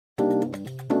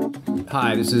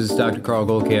Hi, this is Dr. Carl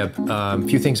Goldkamp. A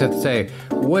few things I have to say.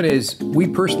 One is, we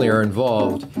personally are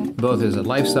involved both as a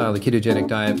lifestyle, the ketogenic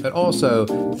diet, but also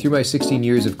through my 16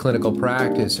 years of clinical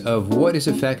practice of what is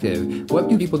effective. What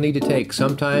do people need to take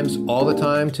sometimes, all the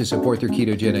time, to support their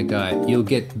ketogenic diet? You'll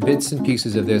get bits and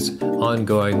pieces of this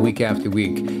ongoing week after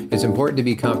week. It's important to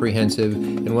be comprehensive.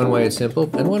 In one way it's simple,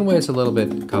 and one way it's a little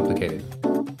bit complicated.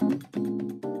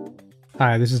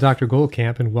 Hi, this is Dr.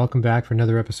 Goldkamp, and welcome back for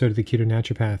another episode of the Keto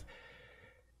Naturopath.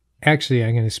 Actually,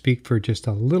 I'm going to speak for just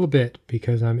a little bit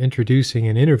because I'm introducing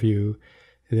an interview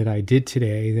that I did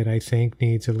today that I think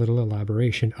needs a little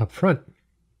elaboration up front.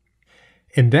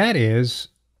 And that is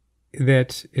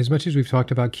that as much as we've talked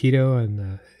about keto and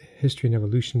the history and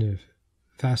evolution of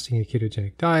fasting and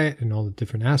ketogenic diet and all the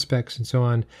different aspects and so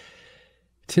on,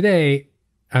 today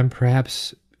I'm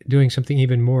perhaps doing something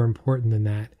even more important than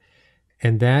that.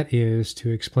 And that is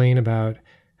to explain about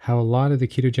how a lot of the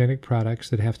ketogenic products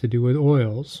that have to do with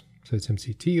oils, so it's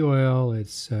MCT oil,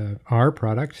 it's our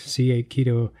product, C8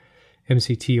 Keto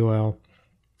MCT Oil,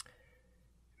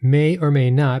 may or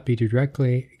may not be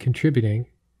directly contributing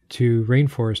to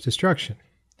rainforest destruction.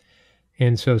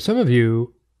 And so some of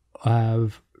you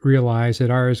have realized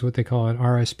that ours is what they call an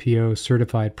RSPO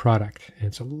Certified product. And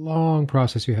it's a long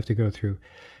process you have to go through.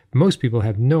 Most people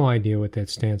have no idea what that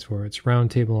stands for. It's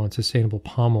Roundtable on Sustainable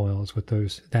Palm Oil is what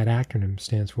that acronym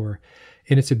stands for.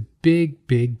 And it's a big,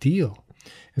 big deal.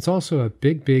 It's also a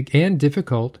big and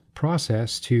difficult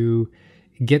process to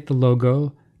get the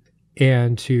logo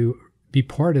and to be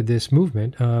part of this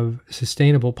movement of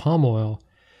sustainable palm oil.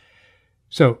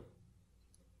 So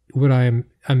what I'm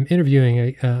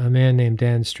interviewing a man named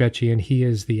Dan Stretchy, and he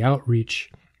is the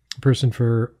outreach person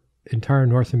for entire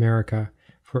North America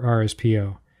for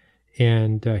RSPO.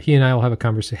 And he and I will have a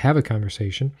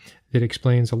conversation that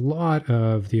explains a lot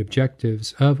of the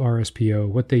objectives of RSPO,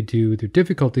 what they do, their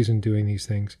difficulties in doing these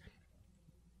things.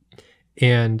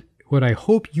 And what I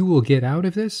hope you will get out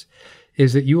of this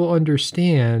is that you will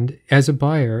understand as a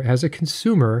buyer, as a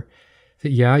consumer,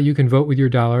 that yeah, you can vote with your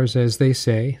dollars, as they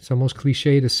say. It's almost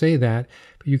cliche to say that,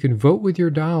 but you can vote with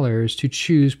your dollars to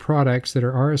choose products that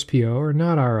are RSPO or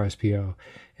not RSPO.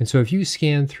 And so if you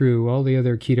scan through all the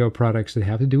other keto products that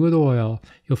have to do with oil,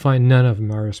 you'll find none of them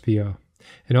RSPO.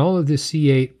 And all of the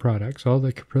C8 products, all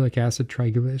the caprylic acid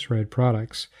triglyceride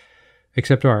products,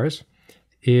 except ours,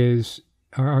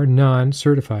 are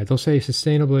non-certified. They'll say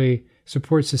sustainably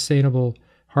support sustainable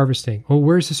harvesting. Well,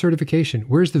 where's the certification?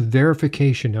 Where's the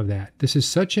verification of that? This is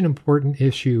such an important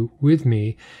issue with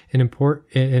me and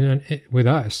with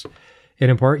us. And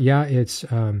in part, yeah, it's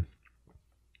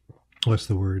what's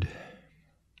the word?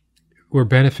 We're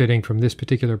benefiting from this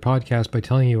particular podcast by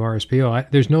telling you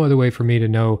RSPO. There's no other way for me to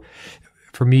know,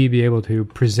 for me to be able to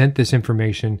present this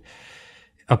information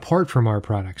apart from our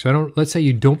product. So let's say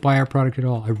you don't buy our product at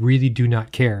all. I really do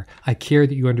not care. I care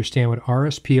that you understand what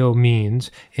RSPO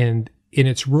means and in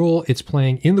its role it's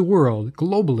playing in the world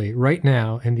globally right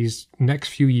now in these next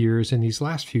few years and these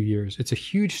last few years. It's a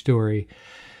huge story.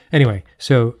 Anyway,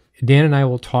 so Dan and I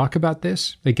will talk about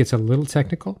this. It gets a little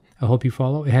technical. I hope you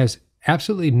follow. It has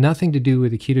absolutely nothing to do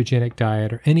with the ketogenic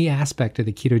diet or any aspect of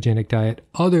the ketogenic diet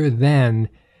other than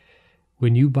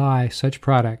when you buy such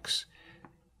products,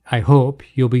 I hope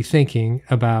you'll be thinking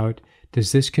about,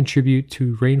 does this contribute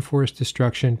to rainforest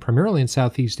destruction, primarily in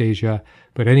Southeast Asia,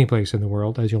 but any place in the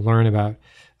world, as you'll learn about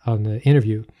on the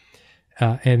interview.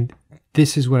 And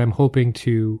this is what I'm hoping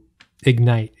to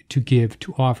ignite, to give,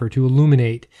 to offer, to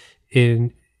illuminate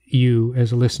in you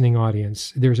as a listening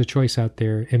audience. There's a choice out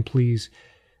there, and please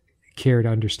care to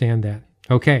understand that.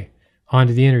 Okay, on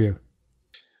to the interview.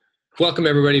 Welcome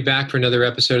everybody back for another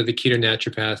episode of the Keto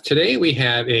Naturopath. Today we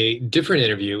have a different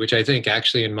interview, which I think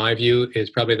actually in my view is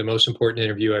probably the most important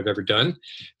interview I've ever done.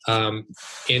 And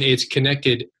it's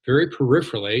connected very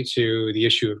peripherally to the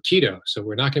issue of keto. So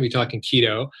we're not going to be talking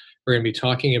keto. We're going to be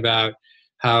talking about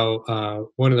how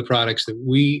one of the products that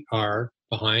we are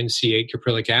behind, C8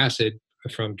 caprylic acid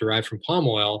derived from palm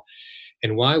oil,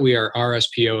 and why we are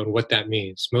RSPO and what that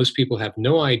means. Most people have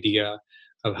no idea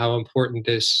of how important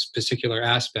this particular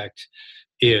aspect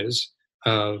is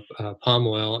of palm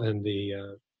oil and the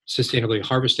sustainably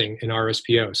harvesting in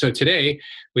RSPO. So today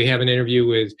we have an interview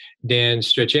with Dan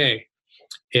Stretchy,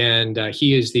 and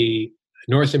he is the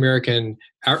North American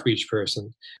outreach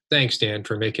person. Thanks, Dan,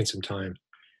 for making some time.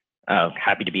 Oh,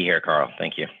 happy to be here, Carl.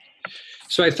 Thank you.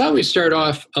 So I thought we'd start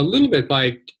off a little bit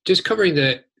by just covering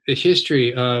the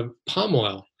history of palm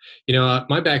oil. You know,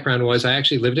 my background was I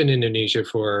actually lived in Indonesia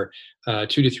for 2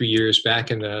 to 3 years back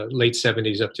in the late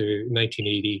 70s up to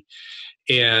 1980.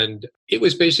 And it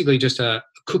was basically just a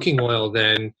cooking oil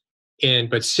then.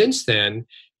 But since then,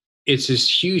 it's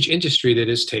this huge industry that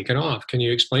has taken off. Can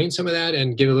you explain some of that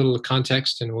and give a little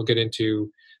context, and we'll get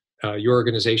into your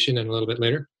organization in a little bit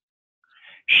later?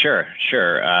 Sure,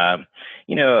 sure.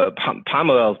 Palm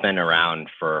oil has been around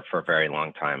for a very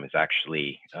long time. It's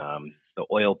actually the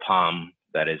oil palm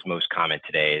that is most common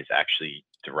today is actually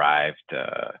derived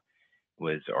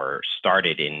or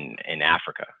started in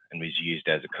Africa and was used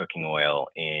as a cooking oil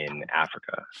in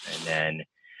Africa. And then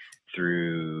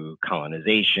through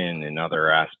colonization and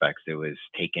other aspects, it was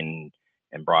taken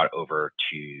and brought over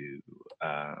to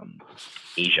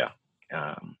Asia.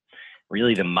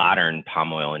 Really, the modern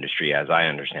palm oil industry, as I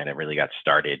understand it, really got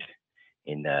started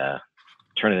in the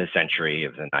turn of the century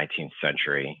of the 19th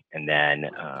century, and then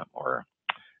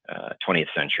 20th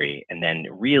century, and then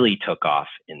really took off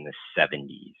in the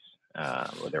 70s.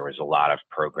 Where there was a lot of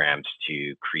programs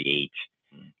to create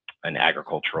an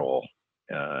agricultural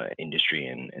industry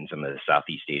in some of the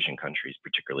Southeast Asian countries,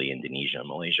 particularly Indonesia and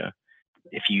Malaysia.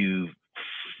 If you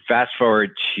fast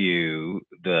forward to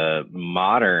the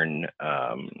modern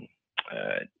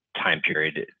time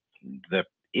period, the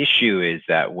issue is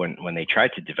that when they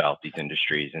tried to develop these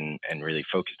industries and really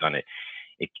focused on it,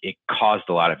 it caused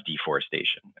a lot of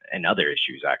deforestation and other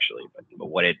issues actually. But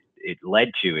what it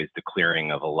led to is the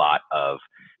clearing of a lot of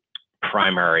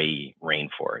primary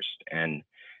rainforest. And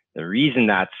the reason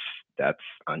that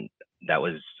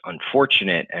was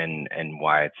unfortunate and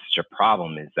why it's such a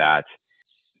problem is that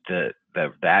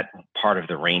that part of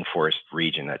the rainforest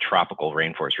region, that tropical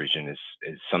rainforest region,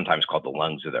 is sometimes called the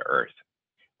lungs of the earth,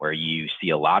 where you see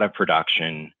a lot of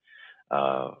production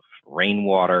of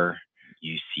rainwater.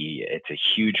 You see it's a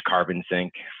huge carbon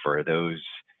sink for those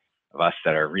of us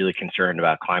that are really concerned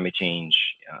about climate change.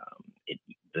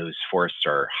 Those forests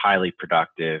are highly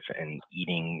productive and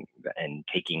eating and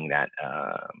taking that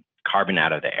carbon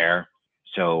out of the air.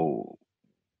 So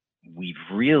we've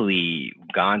really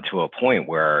gone to a point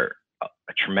where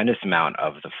a tremendous amount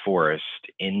of the forest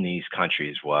in these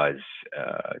countries was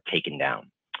taken down.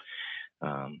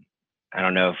 I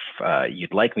don't know if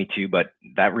you'd like me to, but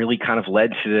that really kind of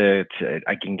led to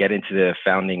I can get into the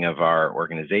founding of our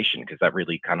organization, because that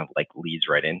really kind of like leads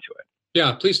right into it.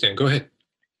 Yeah, please, Dan, go ahead.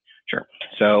 Sure.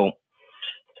 So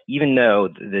even though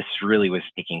this really was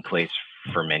taking place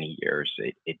for many years,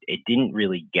 it didn't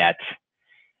really get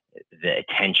the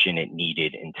attention it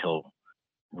needed until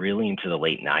really into the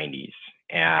late 90s.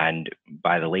 And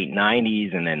by the late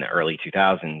 90s and then the early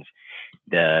 2000s,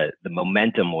 the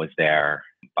momentum was there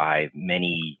by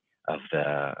many of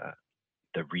the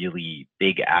really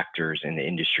big actors in the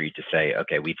industry to say,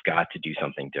 okay, we've got to do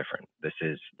something different. This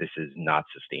is not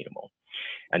sustainable.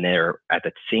 And at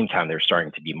the same time, there's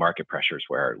starting to be market pressures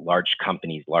where large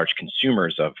companies, large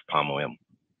consumers of palm oil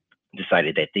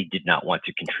decided that they did not want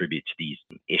to contribute to these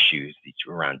issues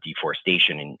around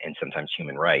deforestation and sometimes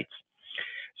human rights.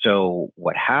 So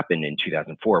what happened in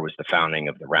 2004 was the founding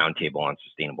of the Roundtable on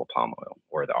Sustainable Palm Oil,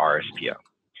 or the RSPO.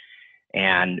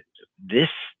 And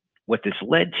what this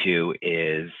led to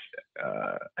is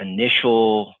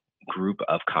initial group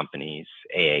of companies,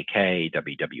 AAK,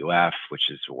 WWF, which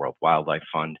is the World Wildlife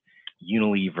Fund,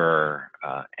 Unilever,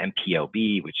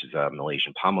 MPOB, which is a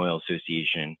Malaysian Palm Oil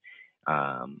Association,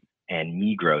 and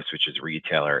Migros, which is a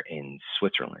retailer in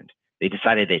Switzerland. They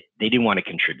decided that they didn't want to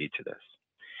contribute to this.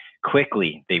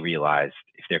 Quickly, they realized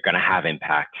if they're going to have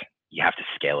impact, you have to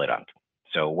scale it up.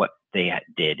 So what they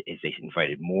did is they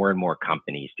invited more and more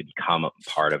companies to become a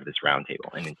part of this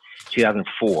roundtable. And in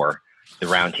 2004, the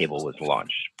roundtable was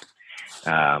launched.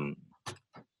 The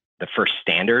first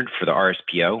standard for the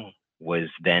RSPO was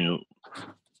then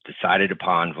decided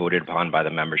upon, voted upon by the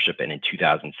membership, and in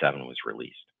 2007 was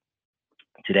released.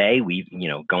 Today,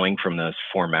 going from those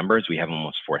 4 members, we have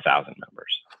almost 4,000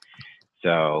 members.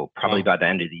 So probably by the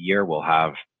end of the year, we'll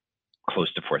have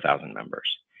close to 4,000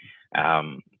 members.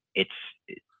 And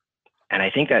I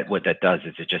think that what that does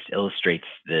is it just illustrates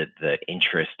the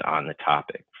interest on the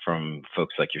topic from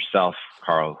folks like yourself,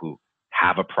 Carl, who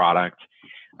have a product,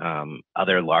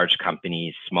 other large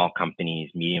companies, small companies,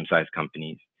 medium-sized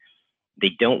companies.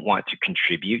 They don't want to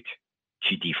contribute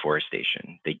to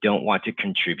deforestation. They don't want to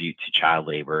contribute to child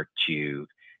labor, to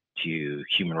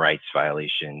human rights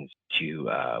violations, to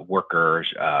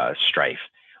workers' strife.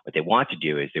 What they want to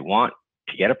do is they want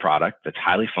to get a product that's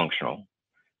highly functional,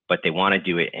 but they want to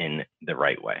do it in the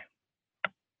right way.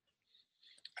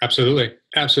 Absolutely.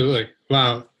 Absolutely.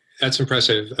 Wow. That's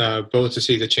impressive, both to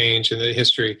see the change and the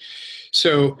history.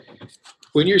 So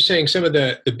when you're saying some of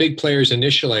the big players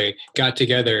initially got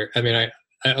together, I mean,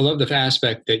 I love the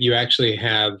aspect that you actually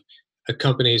have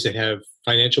companies that have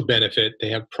financial benefit, they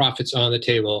have profits on the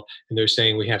table, and they're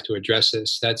saying we have to address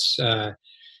this. That's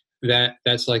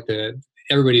like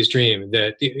everybody's dream,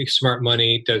 that smart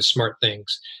money does smart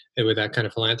things with that kind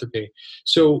of philanthropy.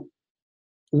 So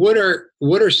what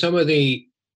are some of the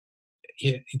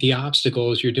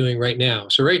obstacles you're doing right now?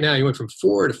 So right now you went from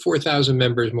 4 to 4,000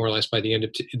 members more or less by the end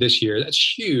of this year.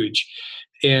 That's huge.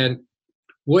 And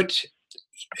what,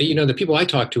 the people I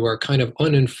talk to are kind of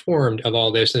uninformed of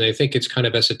all this, and they think it's kind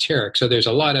of esoteric. So there's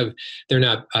a lot of, they're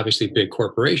not obviously big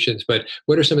corporations, but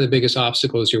what are some of the biggest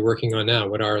obstacles you're working on now?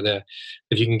 What are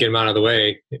if you can get them out of the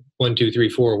way, 1, 2, 3,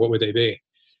 4, what would they be?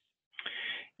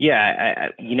 Yeah,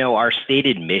 our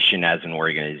stated mission as an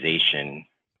organization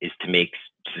is to make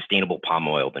sustainable palm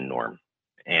oil the norm.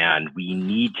 And we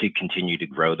need to continue to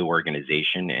grow the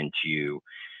organization and to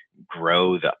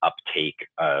grow the uptake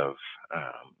of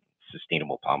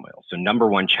sustainable palm oil. So number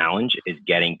one challenge is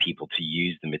getting people to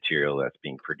use the material that's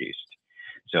being produced.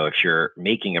 So if you're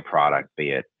making a product,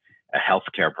 be it a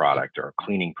healthcare product or a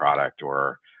cleaning product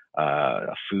or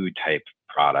a food type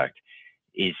product,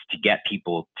 is to get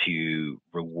people to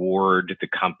reward the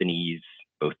companies,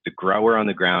 both the grower on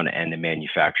the ground and the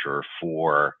manufacturer,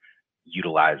 for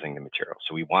utilizing the material.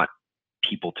 So we want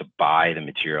people to buy the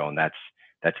material, and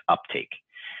that's uptake.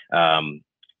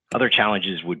 Other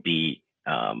challenges would be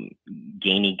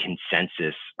gaining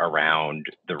consensus around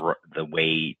the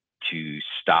way to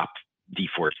stop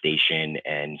deforestation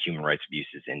and human rights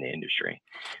abuses in the industry.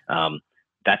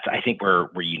 I think we're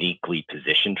uniquely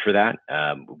positioned for that.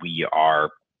 We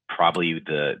are probably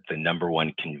the number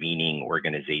one convening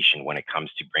organization when it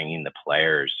comes to bringing the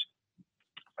players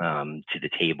to the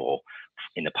table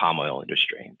in the palm oil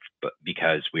industry, but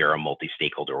because we are a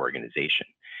multi-stakeholder organization.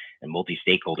 And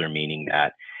multi-stakeholder meaning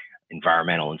that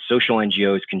environmental and social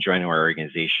NGOs can join our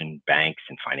organization, banks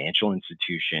and financial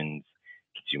institutions,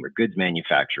 consumer goods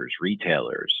manufacturers,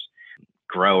 retailers,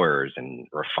 growers and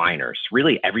refiners.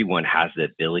 Really, everyone has the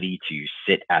ability to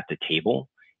sit at the table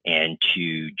and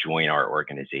to join our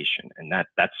organization, and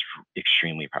that's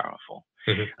extremely powerful.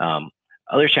 Mm-hmm.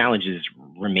 Other challenges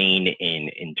remain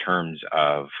in terms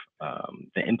of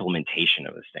the implementation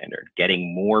of the standard,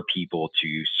 getting more people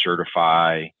to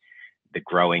certify the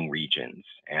growing regions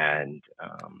and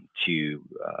to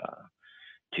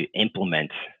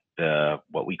implement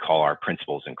what we call our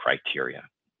principles and criteria.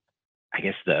 I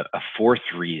guess a fourth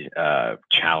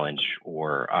challenge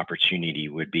or opportunity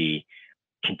would be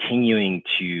continuing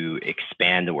to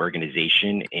expand the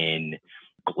organization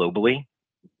globally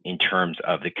in terms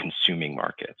of the consuming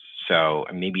markets. So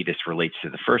maybe this relates to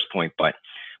the first point, but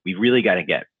we really got to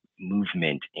get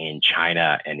movement in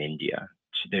China and India.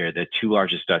 So they're the two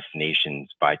largest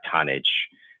destinations by tonnage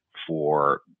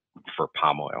for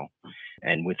palm oil.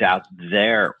 And without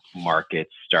their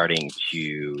markets starting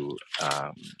to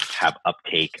have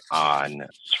uptake on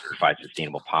certified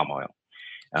sustainable palm oil,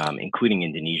 including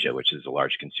Indonesia, which is a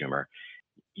large consumer,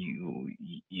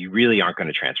 you really aren't going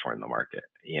to transform the market.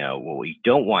 What we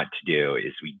don't want to do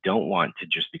is we don't want to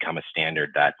just become a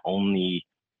standard that only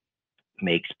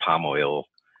makes palm oil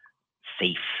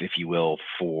safe, if you will,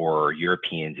 for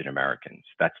Europeans and Americans.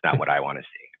 That's not what I want to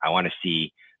see. I want to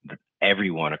see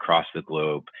everyone across the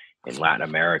globe, in Latin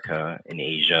America, in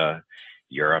Asia,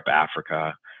 Europe,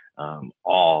 Africa,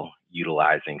 all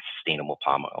utilizing sustainable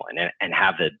palm oil and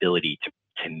have the ability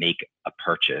to make a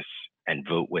purchase and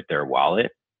vote with their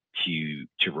wallet to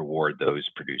reward those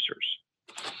producers.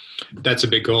 That's a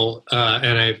big goal,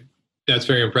 and that's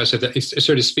very impressive. It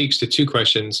sort of speaks to two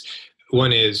questions.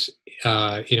 One is,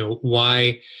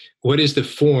 what is the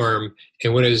form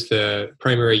and what is the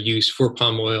primary use for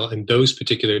palm oil in those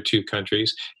particular two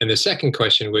countries? And the second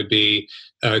question would be,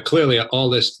 clearly all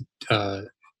this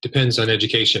depends on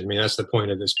education. I mean, that's the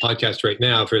point of this podcast right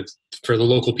now for the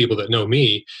local people that know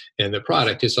me and the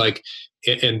product. It's like,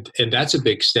 and that's a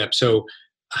big step. So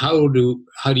how do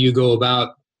you go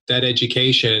about that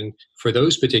education for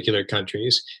those particular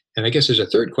countries? And I guess there's a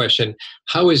third question.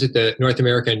 How is it that North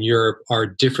America and Europe are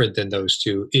different than those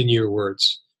two, in your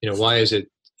words? Why is it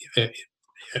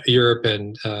Europe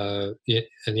and the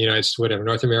United States, whatever,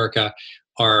 North America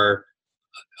are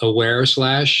aware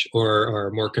or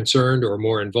are more concerned or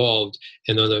more involved,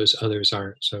 and those others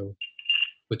aren't? So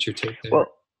what's your take there?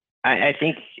 Well, I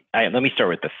think, let me start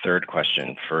with the third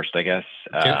question first, I guess.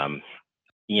 Okay.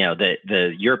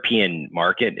 The European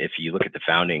market, if you look at the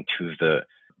founding, two of the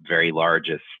very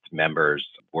largest members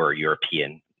were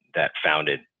European that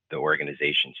founded the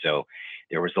organization. So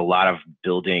there was a lot of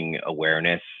building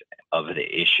awareness of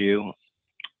the issue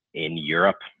in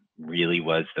Europe. Really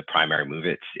was the primary move.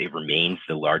 It remains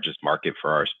the largest market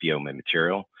for RSPO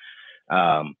material.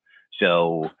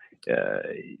 So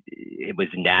it was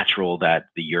natural that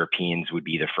the Europeans would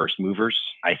be the first movers.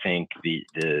 I think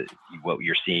what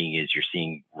you're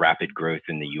seeing rapid growth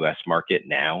in the U.S. market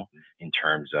now in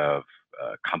terms of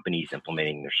companies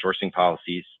implementing their sourcing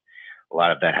policies. A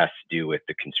lot of that has to do with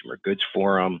the Consumer Goods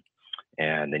Forum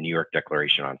and the New York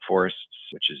Declaration on Forests,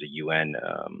 which is a UN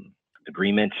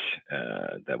agreement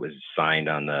that was signed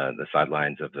on the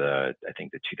sidelines of the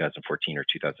 2014 or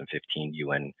 2015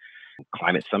 UN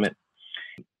Climate Summit.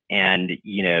 And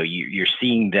you're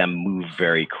seeing them move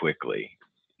very quickly.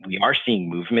 We are seeing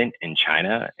movement in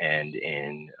China and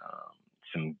in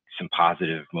some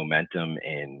positive momentum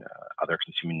in other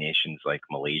consuming nations like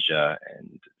Malaysia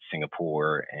and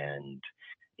Singapore and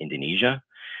Indonesia.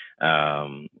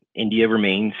 India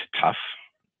remains tough.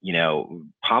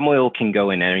 Palm oil can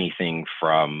go in anything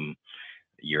from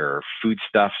your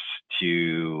foodstuffs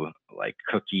to like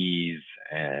cookies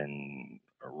and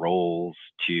rolls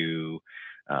to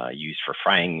used for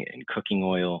frying and cooking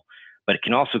oil, but it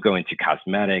can also go into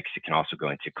cosmetics. It can also go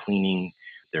into cleaning.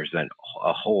 There's a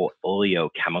whole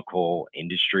oleochemical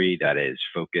industry that is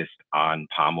focused on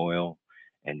palm oil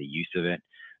and the use of it.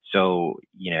 So,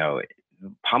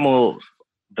 palm oil,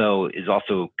 though, is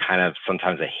also kind of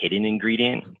sometimes a hidden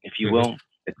ingredient, if you will.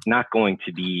 It's not going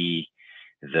to be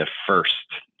the first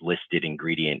listed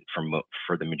ingredient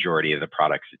for the majority of the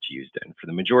products it's used in. For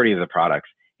the majority of the products,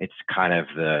 it's kind of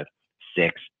the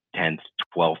 6th, 10th,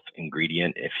 12th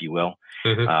ingredient, if you will.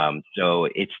 So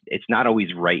it's not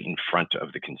always right in front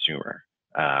of the consumer,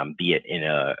 be it in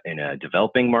a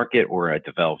developing market or a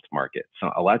developed market.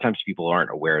 So a lot of times people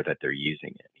aren't aware that they're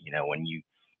using it. When you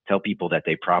tell people that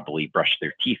they probably brush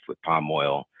their teeth with palm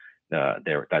oil, that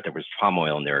there was palm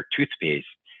oil in their toothpaste,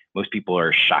 most people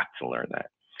are shocked to learn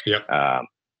that. Yep.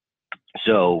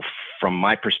 So from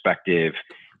my perspective,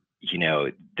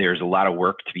 there's a lot of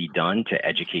work to be done to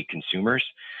educate consumers,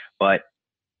 but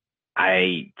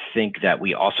I think that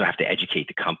we also have to educate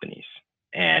the companies,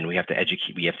 and we have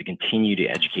to continue to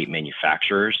educate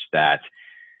manufacturers that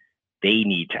they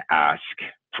need to ask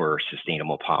for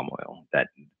sustainable palm oil, that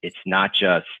it's not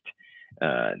just,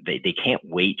 they can't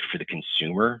wait for the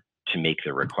consumer to make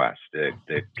the request.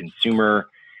 The consumer,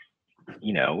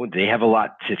 they have a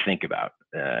lot to think about.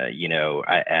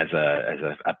 As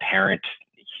a parent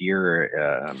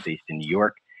here, based in New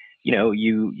York,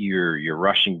 you're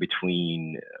rushing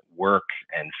between work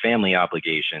and family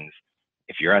obligations.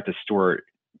 If you're at the store,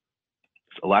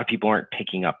 a lot of people aren't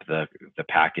picking up the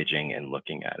packaging and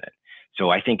looking at it. So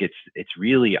I think it's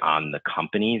really on the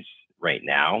companies right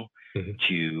now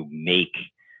to make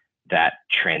that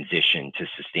transition to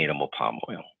sustainable palm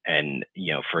oil. And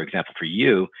for example, for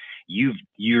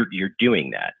you're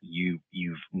doing that.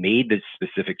 You've made the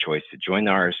specific choice to join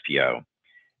the RSPO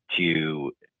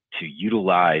to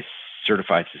utilize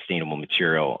certified sustainable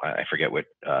material. I forget what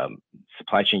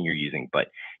supply chain you're using, but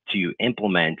to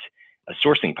implement a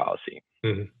sourcing policy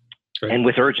and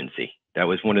with urgency. That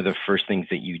was one of the first things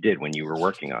that you did when you were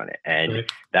working on it. And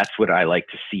that's what I like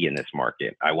to see in this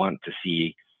market. I want to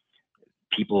see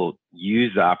people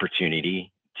use the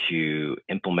opportunity to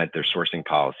implement their sourcing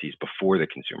policies before the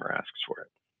consumer asks for it.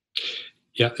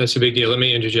 Yeah, that's a big deal. Let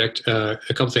me interject a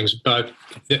couple things. But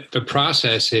the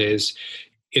process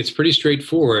it's pretty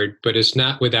straightforward, but it's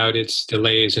not without its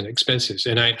delays and expenses.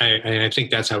 And I think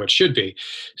that's how it should be.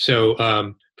 So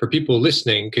for people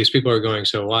listening, because people are going,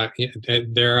 so why,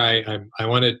 I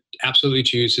want to absolutely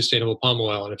choose sustainable palm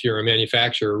oil. And if you're a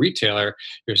manufacturer or retailer,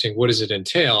 you're saying, what does it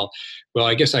entail? Well,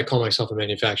 I guess I call myself a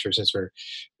manufacturer since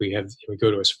we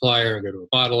go to a supplier and go to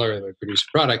a bottler and we produce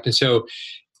a product. And so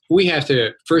we have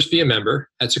to first be a member.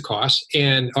 That's a cost.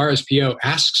 And RSPO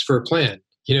asks for a plan.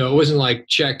 It wasn't like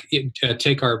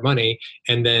take our money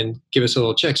and then give us a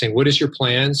little check saying, what is your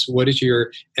plans?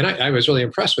 And I was really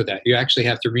impressed with that. You actually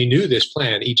have to renew this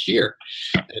plan each year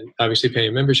and obviously pay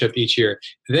a membership each year.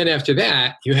 Then after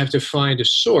that, you have to find a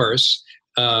source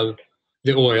of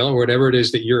the oil or whatever it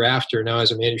is that you're after now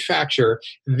as a manufacturer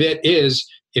that is,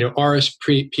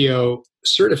 RSPO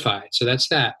certified. So that's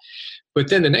that. But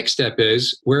then the next step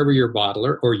is wherever your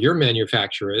bottler or your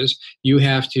manufacturer is, you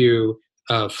have to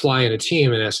fly in a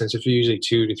team, in essence. It's usually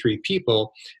 2 to 3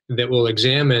 people that will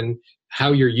examine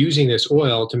how you're using this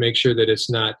oil to make sure that it's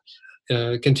not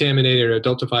contaminated or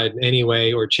adulterated in any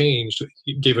way or changed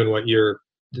given what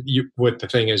what the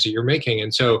thing is that you're making.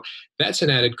 And so that's an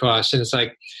added cost. And it's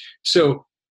like, so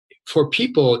for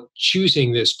people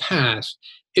choosing this path,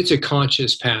 it's a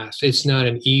conscious path. It's not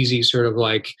an easy sort of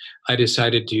like, I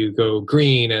decided to go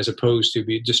green as opposed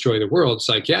to destroy the world. It's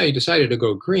like, yeah, you decided to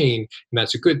go green, and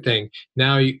that's a good thing.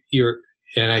 Now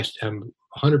I'm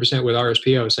 100% with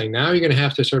RSPO, saying now you're going to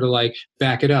have to sort of like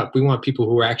back it up. We want people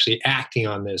who are actually acting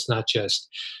on this, not just,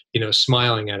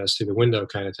 smiling at us through the window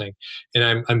kind of thing.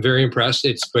 And I'm very impressed.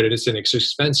 But it's an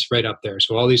expense right up there.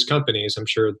 So all these companies, I'm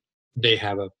sure they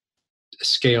have a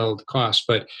scaled cost,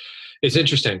 but it's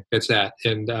interesting. It's that.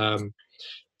 And,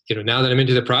 now that I'm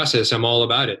into the process, I'm all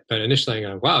about it. But initially I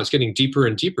go, wow, it's getting deeper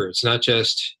and deeper. It's not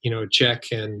just, check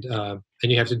and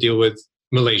you have to deal with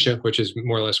Malaysia, which is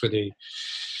more or less with the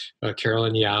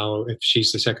Carolyn Yao, if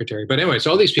she's the secretary. But anyway, so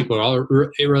all these people are all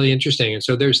really interesting. And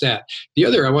so there's that. The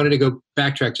other, I wanted to go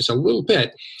backtrack just a little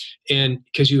bit, and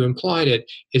because you implied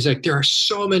it, is like there are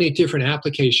so many different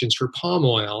applications for palm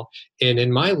oil. And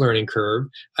in my learning curve,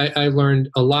 I learned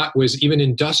a lot was even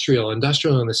industrial in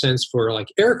the sense for like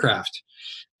aircraft.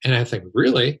 And I think,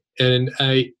 really? And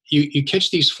you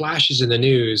catch these flashes in the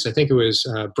news. I think it was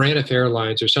Braniff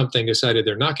Airlines or something decided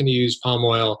they're not going to use palm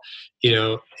oil.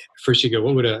 First you go,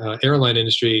 what would an airline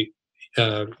industry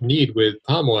need with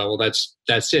palm oil? Well,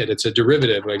 that's it. It's a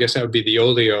derivative. I guess that would be the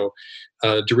oleo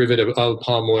derivative of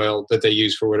palm oil that they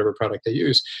use for whatever product they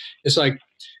use. It's like,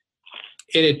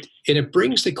 and it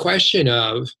brings the question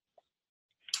of,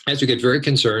 as we get very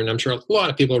concerned, I'm sure a lot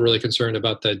of people are really concerned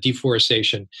about the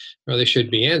deforestation, or they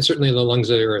should be, and certainly the lungs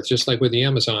of the earth, just like with the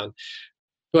Amazon.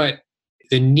 But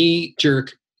the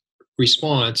knee-jerk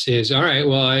response is, all right,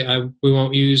 well, we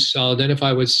won't use, I'll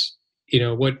identify what's,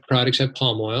 what products have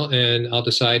palm oil, and I'll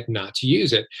decide not to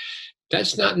use it.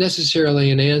 That's not necessarily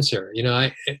an answer.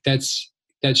 That's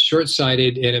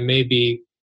short-sighted, and it may be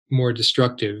more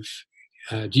destructive.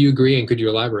 Do you agree, and could you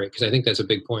elaborate? Because I think that's a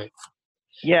big point.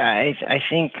 Yeah, I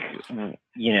think,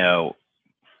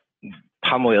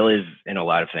 palm oil is in a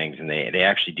lot of things, and they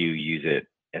actually do use it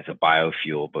as a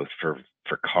biofuel, both for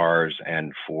cars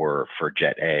and for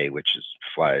Jet A, which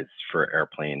flies for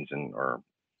airplanes or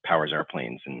powers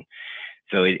airplanes. And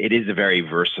so it is a very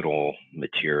versatile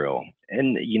material.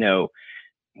 And,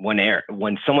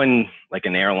 when someone like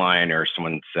an airline or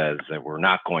someone says that we're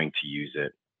not going to use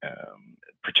it,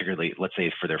 particularly, let's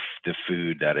say for the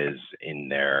food that is in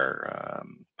their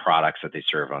products that they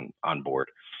serve on board,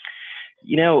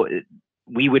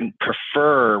 we would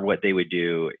prefer, what they would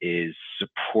do is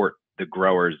support the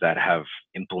growers that have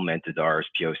implemented the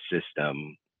RSPO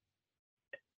system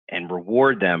and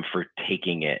reward them for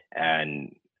taking it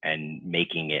and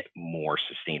making it more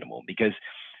sustainable. Because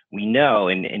we know,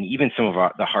 and even some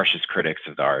of the harshest critics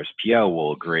of the RSPO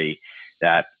will agree,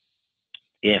 that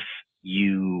if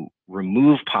you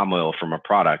remove palm oil from a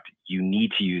product, you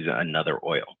need to use another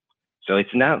oil. So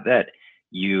it's not that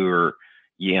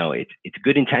it's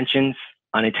good intentions,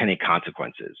 unintended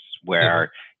consequences,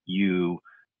 where you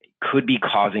could be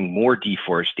causing more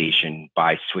deforestation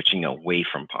by switching away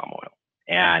from palm oil.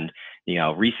 And,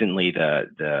 recently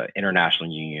the International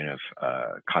Union of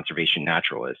Conservation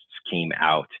Naturalists came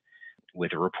out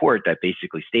with a report that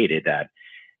basically stated that,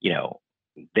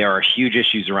 there are huge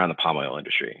issues around the palm oil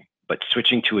industry, but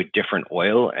switching to a different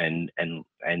oil and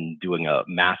doing a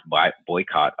mass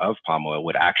boycott of palm oil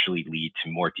would actually lead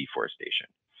to more deforestation.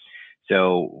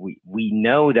 So we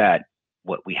know that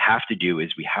what we have to do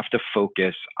is we have to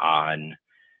focus on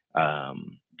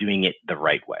doing it the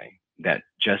right way. That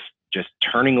just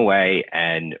turning away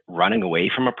and running away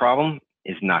from a problem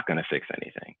is not going to fix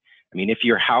anything. I mean, if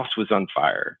your house was on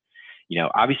fire,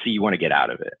 obviously you want to get out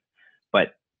of it,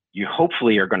 but you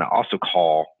hopefully are going to also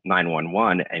call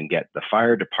 911 and get the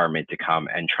fire department to come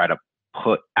and try to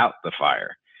put out the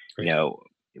fire. Right.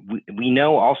 We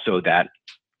know also that,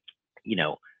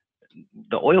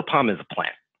 the oil palm is a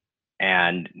plant.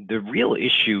 And the real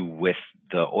issue with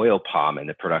the oil palm and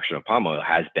the production of palm oil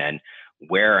has been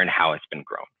where and how it's been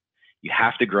grown. You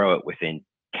have to grow it within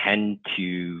 10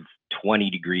 to 20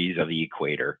 degrees of the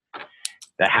equator.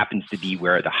 That happens to be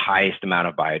where the highest amount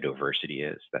of biodiversity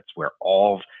is. That's where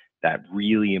all that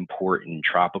really important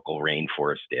tropical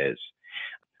rainforest is.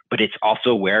 But it's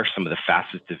also where some of the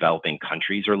fastest developing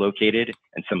countries are located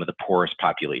and some of the poorest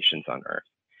populations on Earth.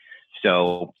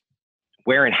 So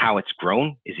where and how it's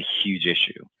grown is a huge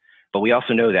issue. But we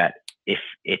also know that if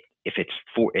it's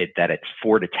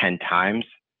 4 to 10 times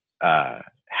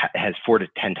has 4 to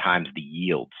 10 times the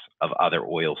yields of other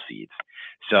oil seeds.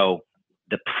 So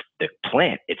the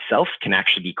plant itself can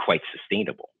actually be quite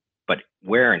sustainable, but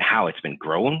where and how it's been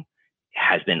grown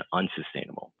has been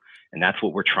unsustainable. And that's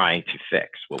what we're trying to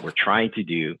fix. What we're trying to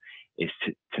do is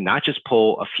to not just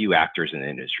pull a few actors in the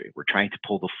industry. We're trying to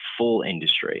pull the full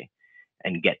industry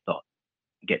and get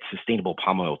sustainable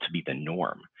palm oil to be the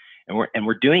norm. And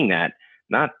we're doing that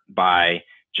not by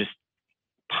just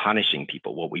punishing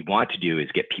people. What we want to do is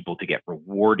get people to get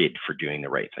rewarded for doing the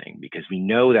right thing, because we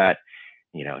know that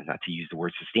not to use the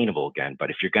word sustainable again, but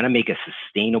if you're going to make a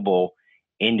sustainable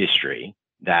industry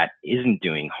that isn't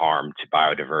doing harm to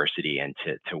biodiversity and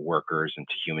to workers and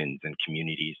to humans and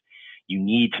communities, you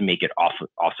need to make it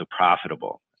also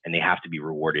profitable, and they have to be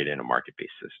rewarded in a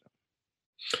market-based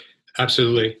system.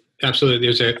 Absolutely.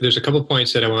 Absolutely. There's a couple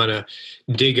points that I want to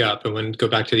dig up. I want to go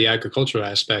back to the agricultural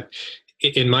aspect.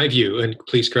 In my view, and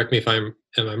please correct me if I'm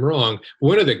wrong,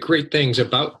 one of the great things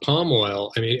about palm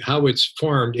oil, I mean, how it's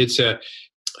formed, it's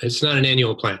not an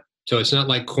annual plant. So it's not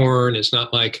like corn. It's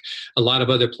not like a lot of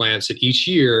other plants that each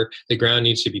year the ground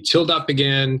needs to be tilled up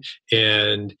again.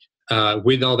 And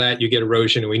with all that, you get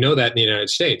erosion. And we know that in the United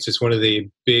States. It's one of the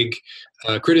big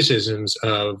criticisms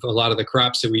of a lot of the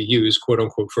crops that we use, quote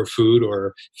unquote, for food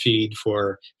or feed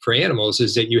for animals,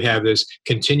 is that you have this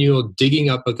continual digging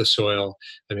up of the soil.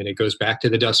 I mean, it goes back to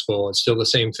the Dust Bowl. It's still the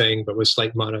same thing, but with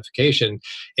slight modification.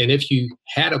 And if you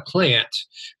had a plant,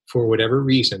 for whatever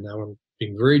reason, now I'm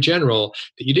being very general,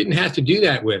 that you didn't have to do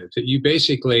that with, that you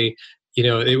basically,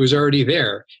 it was already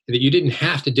there, that you didn't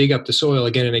have to dig up the soil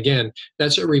again and again,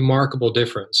 that's a remarkable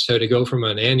difference. So to go from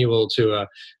an annual to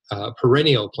a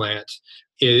perennial plant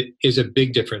is a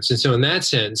big difference. And so in that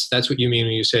sense, that's what you mean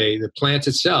when you say the plant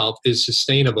itself is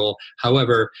sustainable.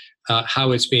 However,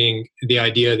 how it's being, the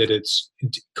idea that it's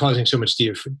causing so much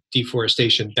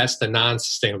deforestation, that's the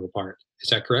non-sustainable part. Is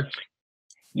that correct?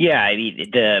 Yeah, I mean,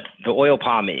 the oil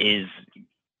palm is,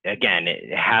 again,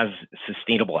 it has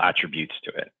sustainable attributes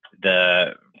to it.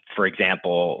 For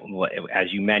example,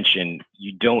 as you mentioned,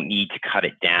 you don't need to cut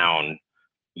it down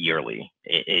yearly.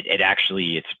 It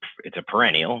actually, it's a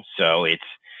perennial. So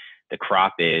the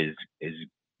crop is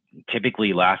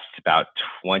typically lasts about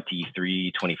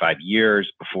 23, 25 years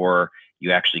before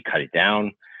you actually cut it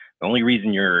down. The only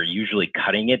reason you're usually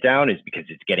cutting it down is because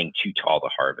it's getting too tall to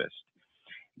harvest.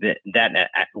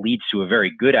 That leads to a very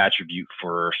good attribute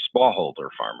for smallholder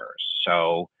farmers.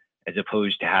 So as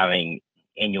opposed to having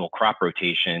annual crop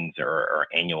rotations or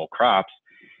annual crops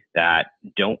that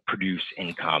don't produce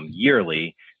income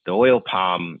yearly, the oil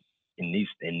palm in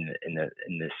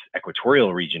this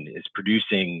equatorial region is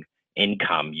producing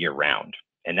income year round.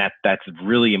 And that's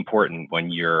really important when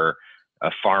you're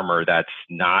a farmer that's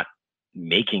not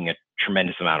making a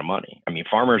tremendous amount of money. I mean,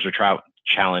 farmers are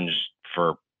challenged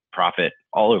for profit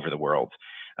all over the world.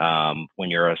 When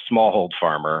you're a smallhold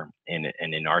farmer, and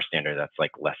in our standard, that's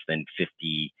like less than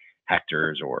 50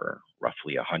 hectares or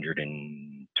roughly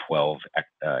 112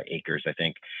 acres, I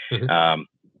think. Mm-hmm.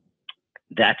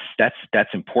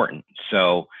 That's important.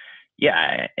 So,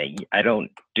 yeah, I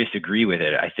don't disagree with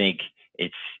it. I think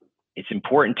it's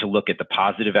important to look at the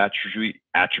positive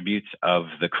attributes of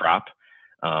the crop,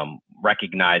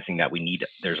 recognizing that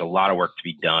there's a lot of work to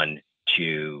be done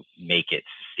to make it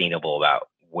sustainable about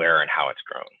where and how it's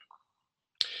grown.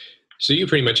 So you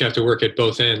pretty much have to work at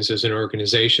both ends as an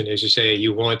organization. As you say,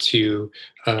 you want to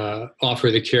offer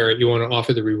the carrot, you want to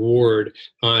offer the reward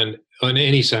on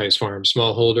any size farm,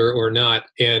 smallholder or not,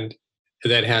 and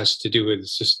that has to do with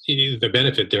the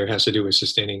benefit there has to do with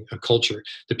sustaining a culture,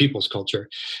 the people's culture.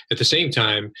 At the same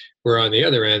time, we're on the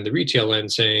other end, the retail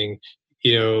end, saying,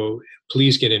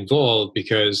 please get involved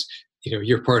because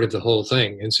you're part of the whole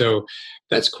thing. And so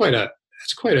that's quite a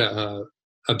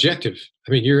objective.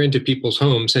 I mean, you're into people's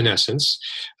homes in essence.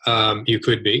 You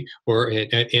could be,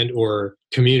 or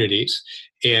communities,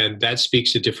 and that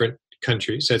speaks to different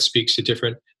countries. That speaks to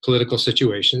different political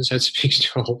situations. That speaks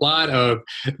to a lot of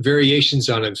variations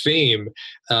on a theme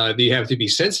that you have to be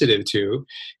sensitive to.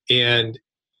 And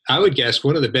I would guess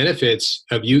one of the benefits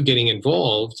of you getting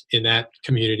involved in that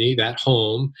community, that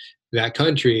home, that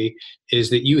country, is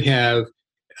that you have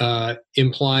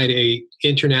implied a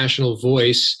international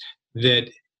voice that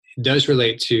does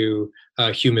relate to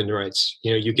human rights.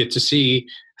 You get to see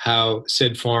how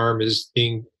said farm is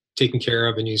being taken care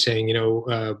of, and you're saying,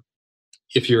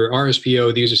 if you're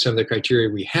RSPO, these are some of the criteria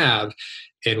we have,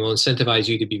 and we'll incentivize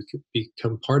you to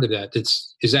become part of that.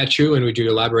 Is that true? And would you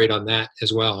elaborate on that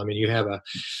as well? I mean, you have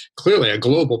clearly a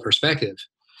global perspective.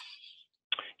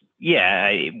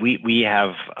 Yeah, we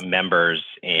have members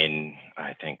in,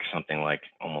 I think, something like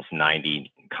almost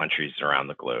 90 countries around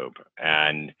the globe.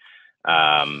 And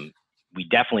we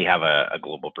definitely have a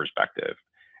global perspective.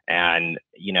 And,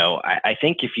 I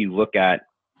think if you look at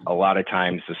a lot of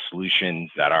times the solutions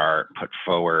that are put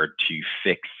forward to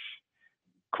fix,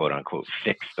 quote unquote,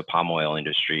 fix the palm oil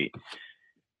industry,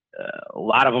 a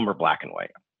lot of them are black and white.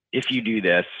 If you do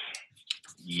this,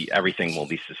 everything will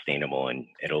be sustainable and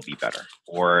it'll be better,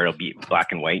 or it'll be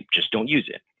black and white, just don't use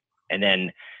it. And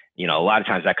then, a lot of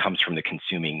times that comes from the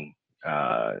consuming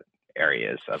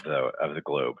areas of the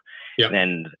globe. Yep. And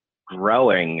then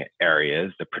growing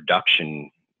areas, the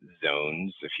production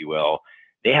zones, if you will,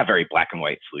 they have very black and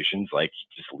white solutions, like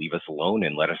just leave us alone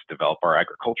and let us develop our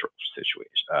agricultural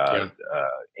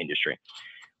industry.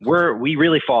 We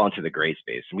really fall into the gray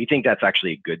space, and we think that's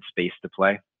actually a good space to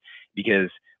play,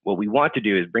 because what we want to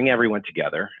do is bring everyone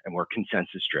together, and we're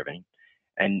consensus driven,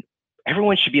 and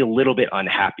everyone should be a little bit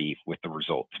unhappy with the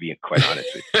result, to be quite honest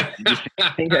with you.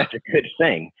 I think that's a good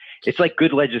thing. It's like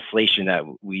good legislation that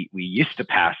we used to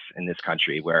pass in this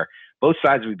country, where both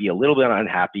sides would be a little bit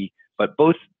unhappy, but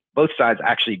both sides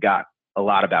actually got a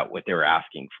lot about what they were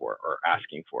asking for.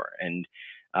 And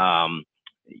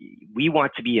we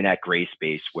want to be in that gray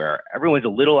space where everyone's a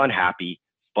little unhappy,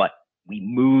 but we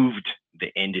moved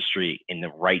the industry in the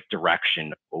right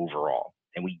direction overall.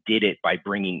 And we did it by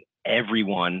bringing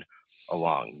everyone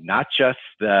along, not just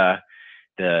the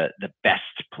best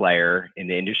player in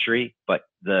the industry, but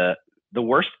the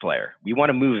worst player. We want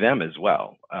to move them as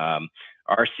well.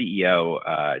 Our CEO,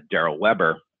 Daryl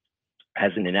Weber,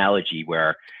 has an analogy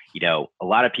where, a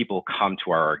lot of people come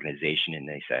to our organization and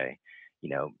they say,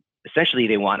 essentially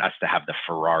they want us to have the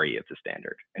Ferrari of the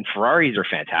standard. And Ferraris are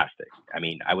fantastic. I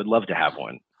mean, I would love to have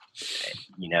one,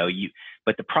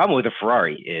 but the problem with a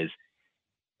Ferrari is,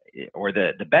 or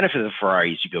the benefit of the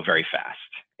Ferrari is you go very fast.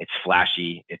 It's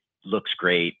flashy. It looks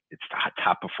great. It's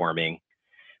top performing,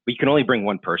 but you can only bring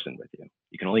one person with you.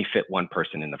 You can only fit one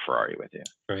person in the Ferrari with you.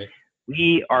 Right.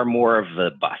 We are more of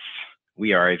the bus.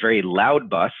 We are a very loud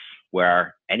bus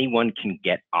where anyone can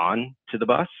get on to the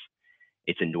bus.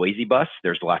 It's a noisy bus.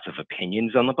 There's lots of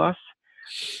opinions on the bus,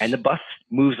 and the bus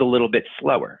moves a little bit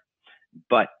slower.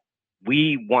 But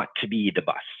we want to be the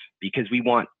bus because we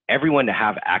want everyone to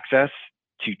have access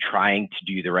to trying to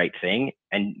do the right thing,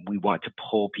 and we want to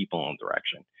pull people in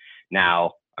direction.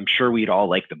 Now, I'm sure we'd all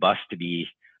like the bus to be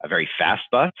a very fast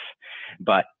bus,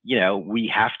 but we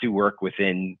have to work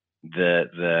within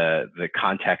the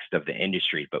context of the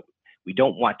industry. But we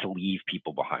don't want to leave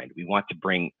people behind. We want to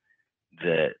bring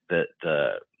the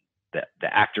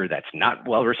actor that's not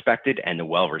well respected and the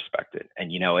well respected.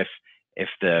 And if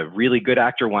the really good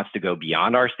actor wants to go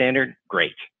beyond our standard,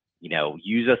 great.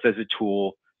 Use us as a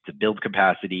tool to build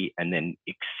capacity and then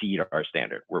exceed our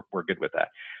standard. We're good with that.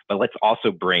 But let's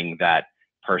also bring that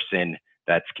person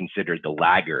that's considered the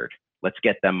laggard. Let's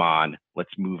get them on, let's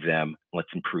move them, let's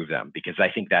improve them, because I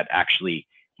think that actually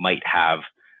might have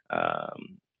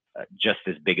just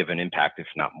as big of an impact, if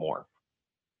not more.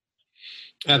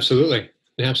 Absolutely.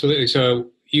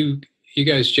 So you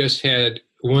guys just had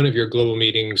one of your global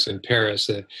meetings in Paris,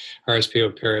 the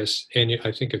RSPO Paris,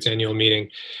 I think it's annual meeting.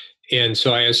 And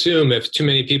so I assume if too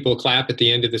many people clap at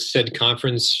the end of the said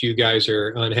conference, you guys are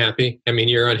unhappy. I mean,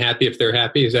 you're unhappy if they're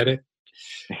happy. Is that it?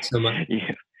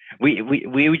 Yeah.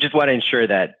 We just want to ensure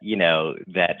that,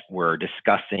 that we're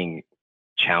discussing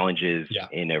challenges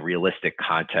in a realistic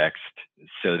context,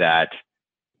 so that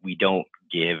we don't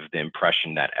give the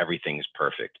impression that everything's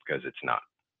perfect, because it's not.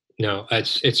 No,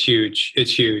 it's huge.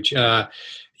 It's huge.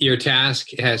 Your task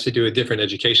has to do with different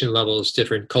education levels,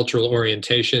 different cultural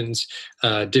orientations,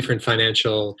 different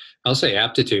financial, I'll say,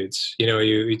 aptitudes.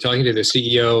 You're talking to the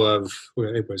CEO of,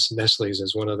 it was Nestle's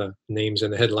as one of the names in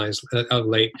the headlines of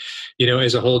late,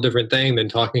 is a whole different thing than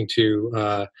talking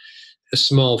to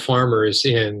small farmers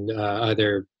in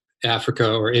either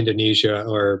Africa or Indonesia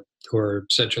or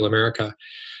Central America.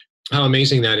 How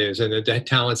amazing that is, and the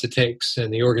talents it takes,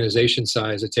 and the organization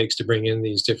size it takes to bring in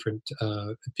these different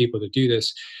people to do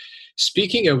this.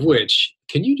 Speaking of which,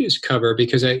 can you just cover,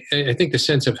 because I think the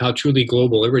sense of how truly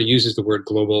global, everybody uses the word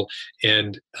global,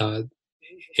 but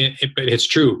it's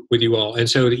true with you all. And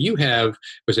so that you have,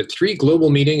 was it 3 global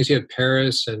meetings? You have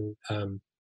Paris and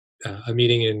a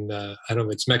meeting in, I don't know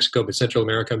if it's Mexico, but Central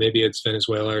America, maybe it's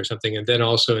Venezuela or something, and then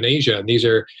also in Asia. And these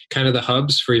are kind of the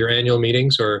hubs for your annual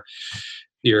meetings, or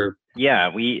your... Yeah,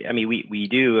 we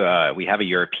do. We have a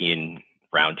European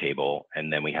roundtable,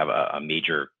 and then we have a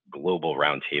major global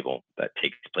roundtable that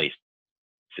takes place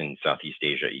in Southeast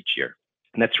Asia each year.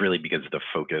 And that's really because of the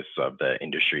focus of the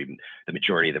industry. The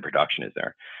majority of the production is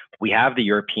there. We have the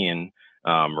European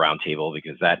roundtable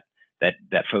because that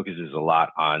focuses a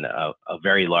lot on a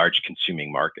very large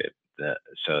consuming market,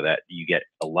 so that you get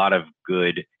a lot of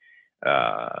good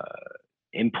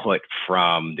input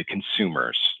from the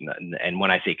consumers. And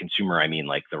when I say consumer, I mean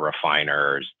like the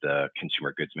refiners, the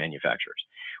consumer goods manufacturers.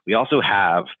 We also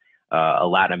have a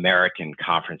Latin American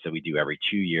conference that we do every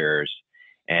 2 years.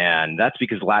 And that's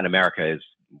because Latin America is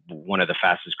one of the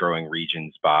fastest growing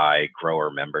regions by grower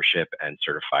membership and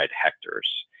certified hectares.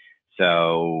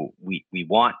 So we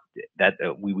want that,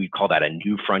 we call that a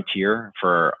new frontier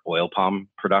for oil palm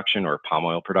production or palm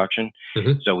oil production.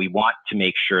 Mm-hmm. So we want to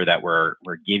make sure that we're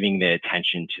giving the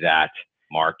attention to that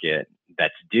market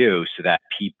that's due, so that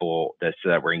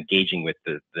we're engaging with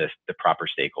the proper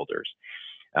stakeholders.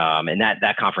 And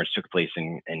that conference took place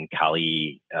in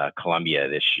Cali, Colombia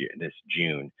this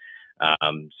June.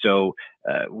 So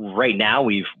right now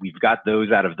we've got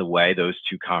those out of the way, those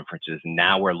two conferences.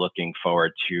 Now we're looking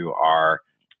forward to our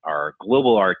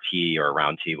global RT or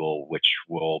roundtable, which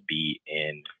will be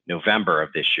in November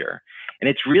of this year. And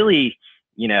it's really,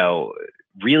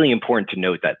 really important to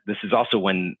note that this is also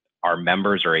when our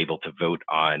members are able to vote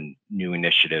on new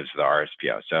initiatives of the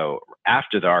RSPO. So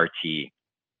after the RT,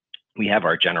 we have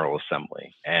our General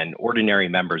Assembly, and ordinary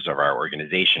members of our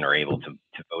organization are able to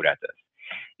vote at this.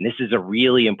 And this is a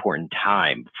really important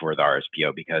time for the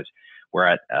RSPO because we're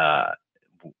at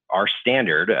our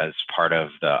standard as part of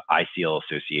the ICL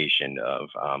Association of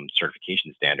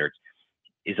Certification Standards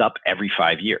is up every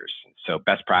 5 years. So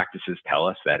best practices tell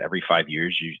us that every 5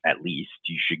 years, at least,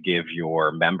 you should give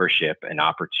your membership an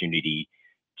opportunity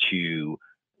to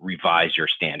revise your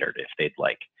standard if they'd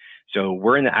like. So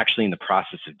we're actually in the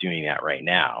process of doing that right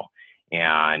now.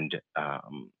 And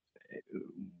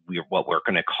what we're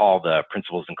going to call the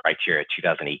Principles and Criteria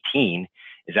 2018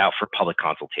 is out for public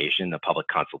consultation. The public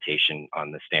consultation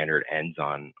on the standard ends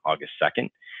on August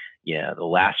 2nd. Yeah, the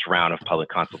last round of public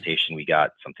consultation, we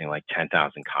got something like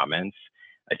 10,000 comments.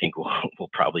 I think we'll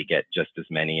probably get just as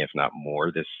many, if not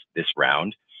more, this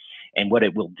round. And what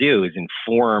it will do is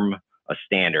inform a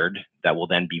standard that will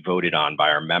then be voted on by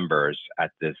our members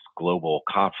at this global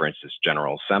conference, this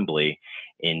General Assembly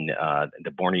in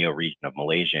the Borneo region of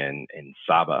Malaysia, in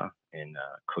Sabah, in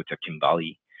Kota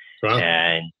Kinabalu. Wow.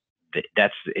 And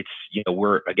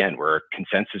we're a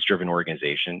consensus-driven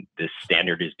organization. This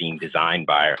standard is being designed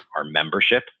by our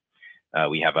membership.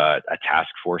 We have a task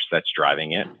force that's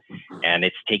driving it, and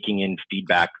it's taking in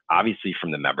feedback, obviously,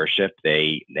 from the membership.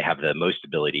 They have the most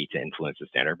ability to influence the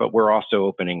standard, but we're also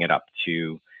opening it up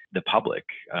to the public.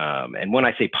 And when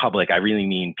I say public, I really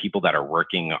mean people that are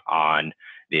working on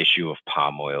the issue of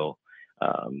palm oil,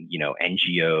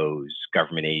 NGOs,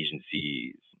 government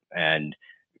agencies, and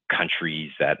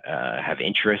countries that have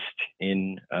interest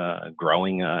in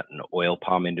growing an oil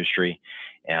palm industry.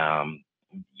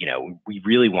 We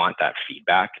really want that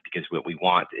feedback, because what we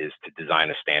want is to design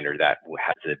a standard that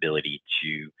has the ability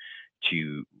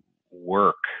to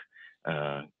work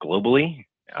globally,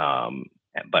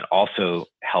 but also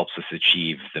helps us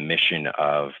achieve the mission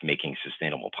of making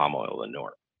sustainable palm oil the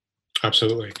norm.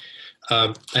 Absolutely.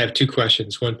 I have two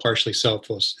questions, one partially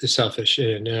selfish,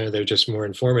 and they're just more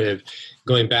informative.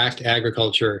 Going back to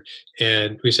agriculture,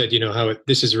 and we said, how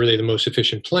this is really the most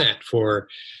efficient plant for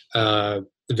the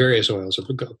various oils of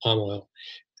palm oil.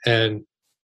 And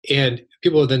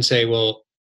people will then say, well,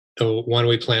 why don't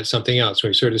we plant something else?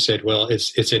 We sort of said, well,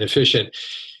 it's inefficient.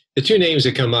 The two names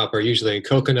that come up are usually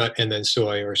coconut and then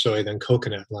soy, or soy then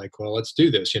coconut. Like, well, let's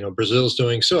do this. Brazil's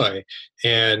doing soy.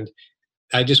 And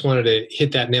I just wanted to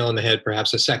hit that nail on the head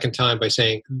perhaps a second time by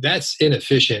saying that's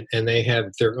inefficient and they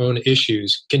have their own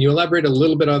issues. Can you elaborate a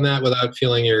little bit on that without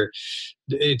feeling you're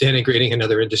denigrating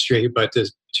another industry, but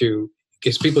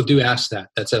because people do ask that.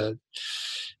 That's an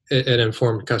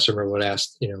informed customer would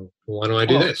ask, why don't I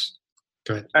do this?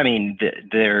 Go ahead. I mean,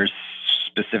 there's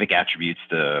specific attributes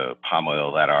to palm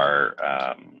oil that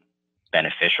are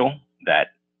beneficial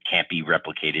that can't be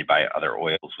replicated by other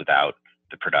oils without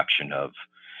the production of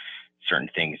certain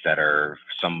things that are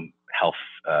some health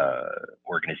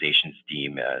organizations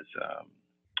deem as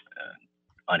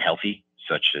unhealthy,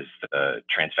 such as the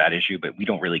trans fat issue, but we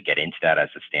don't really get into that as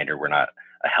a standard. We're not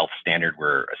a health standard,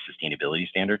 we're a sustainability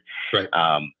standard. Right.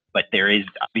 But there is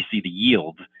obviously the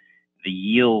yield. The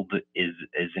yield is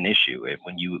an issue.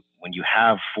 When you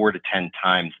have 4 to 10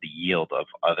 times the yield of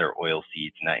other oil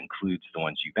seeds, and that includes the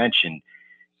ones you mentioned,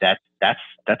 that's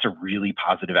a really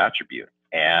positive attribute.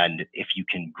 And if you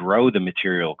can grow the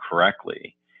material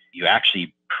correctly, you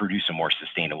actually produce a more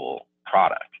sustainable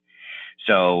product.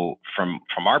 So from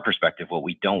our perspective, what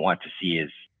we don't want to see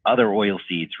is other oil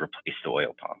seeds replace the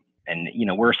oil palm. And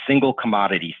we're a single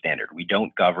commodity standard. We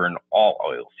don't govern all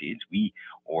oil seeds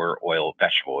or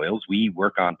vegetable oils. We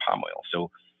work on palm oil.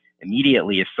 So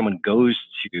immediately, if someone goes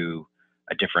to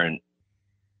a different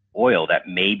oil that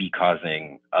may be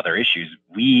causing other issues,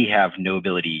 we have no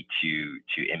ability to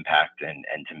impact and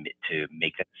to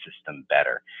make that system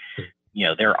better.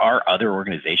 There are other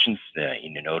organizations,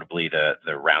 notably the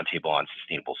Roundtable on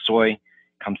Sustainable Soy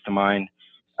comes to mind.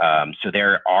 So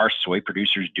there are soy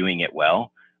producers doing it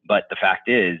well, but the fact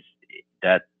is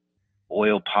that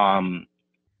oil palm,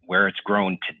 where it's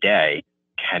grown today,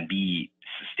 can be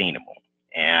sustainable.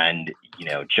 And,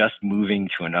 just moving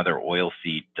to another oil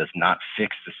seed does not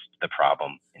fix the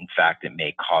problem. In fact, it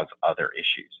may cause other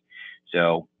issues.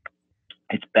 So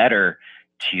It's better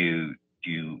to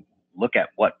look at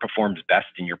what performs best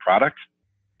in your product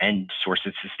and source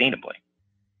it sustainably.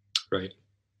 Right.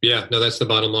 Yeah, no, that's the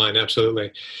bottom line.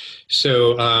 Absolutely.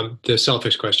 So the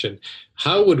selfish question,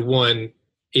 how would one,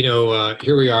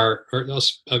 here we are, or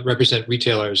let's represent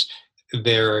retailers.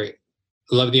 They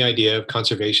love the idea of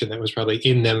conservation that was probably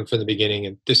in them from the beginning.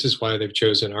 And this is why they've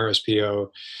chosen RSPO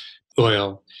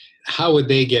oil. How would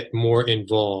they get more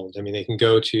involved? I mean, they can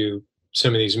go to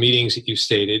some of these meetings that you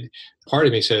stated. Part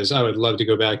of me says I would love to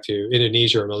go back to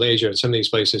Indonesia or Malaysia and some of these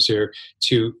places here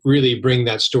to really bring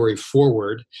that story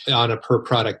forward on a per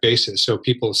product basis. So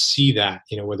people see that,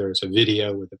 whether it's a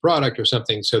video with the product or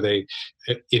something. So they,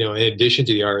 in addition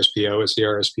to the RSPO, it's the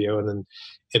RSPO, and then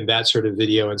in that sort of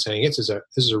video and saying this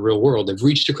is a real world. They've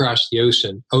reached across the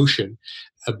ocean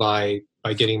by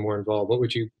getting more involved. What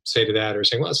would you say to that? Or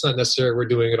saying, well, it's not necessary, we're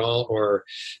doing it all, or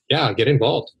yeah, get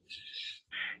involved.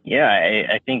 Yeah,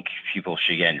 I think people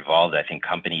should get involved. I think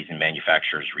companies and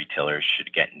manufacturers, retailers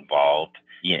should get involved.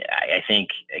 Yeah, I think,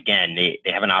 again, they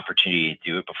have an opportunity to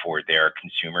do it before their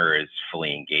consumer is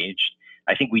fully engaged.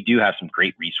 I think we do have some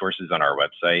great resources on our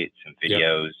website, some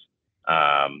videos,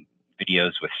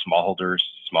 videos with smallholders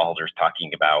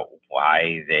talking about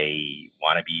why they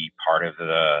want to be part of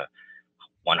the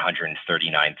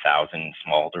 139,000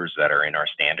 smallholders that are in our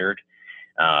standard.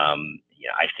 I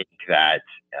think that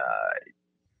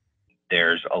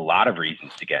there's a lot of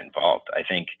reasons to get involved. I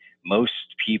think most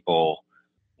people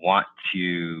want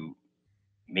to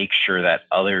make sure that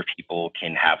other people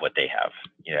can have what they have.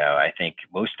 I think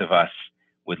most of us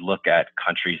would look at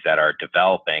countries that are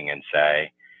developing and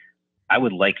say, I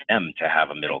would like them to have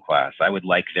a middle class. I would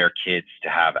like their kids to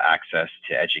have access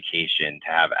to education,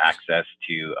 to have access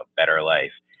to a better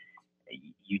life.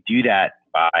 You do that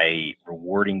by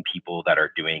rewarding people that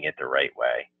are doing it the right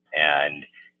way, and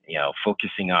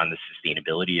focusing on the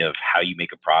sustainability of how you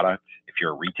make a product. If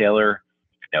you're a retailer,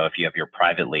 if you have your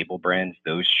private label brands,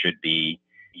 you should be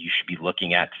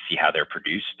looking at to see how they're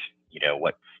produced,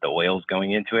 what the oil's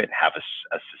going into it, and have a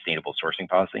sustainable sourcing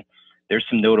policy. There's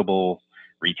some notable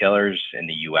retailers in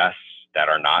the US that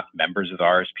are not members of the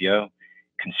RSPO.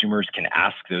 Consumers can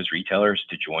ask those retailers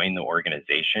to join the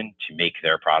organization to make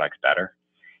their products better.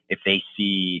 If they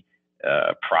see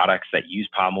products that use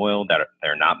palm oil that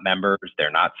they're not members, they're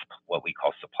not what we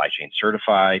call supply chain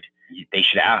certified, they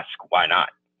should ask, why not?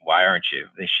 Why aren't you?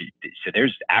 So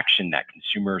there's action that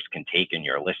consumers can take and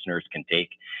your listeners can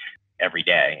take every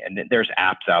day. And then there's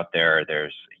apps out there.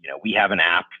 We have an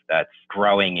app that's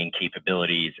growing in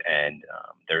capabilities, and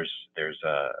there's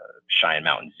Cheyenne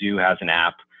Mountain Zoo has an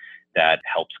app that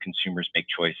helps consumers make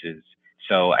choices.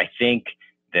 So I think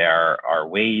there are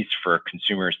ways for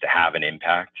consumers to have an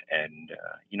impact. And,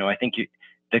 I think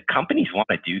the companies want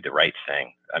to do the right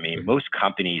thing. I mean, most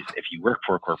companies, if you work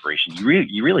for a corporation,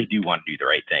 you really do want to do the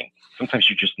right thing. Sometimes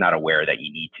you're just not aware that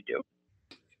you need to do.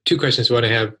 Two questions I want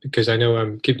to have, because I know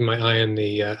I'm keeping my eye on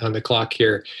the clock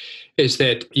here, is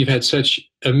that you've had such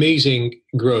amazing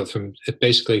growth from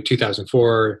basically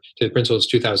 2004 to the principles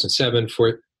 2007,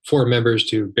 four members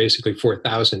to basically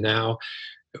 4,000 now.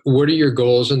 What are your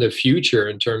goals in the future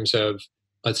in terms of,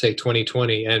 let's say,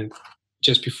 2020? And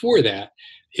just before that,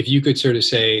 if you could sort of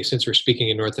say, since we're speaking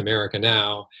in North America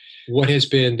now, what has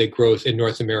been the growth in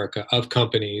North America of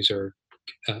companies or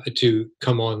to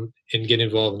come on and get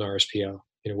involved in RSPO?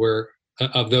 Where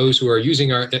of those who are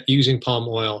using palm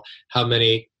oil, how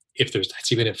many, if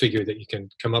that's even a figure that you can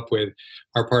come up with,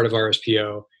 are part of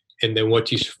RSPO? And then what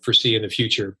do you foresee in the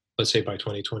future, let's say by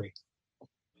 2020?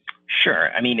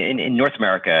 Sure. I mean, in North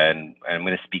America, and I'm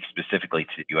going to speak specifically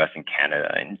to the US and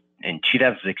Canada, in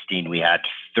 2016, we had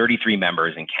 33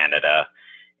 members in Canada,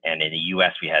 and in the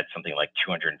US, we had something like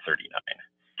 239.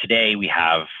 Today, we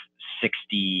have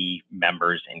 60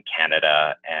 members in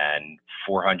Canada and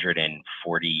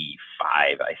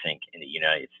 445, I think, in the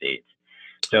United States.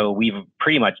 So we've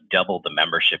pretty much doubled the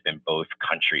membership in both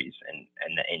countries in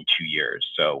 2 years.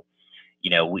 So,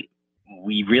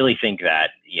 we really think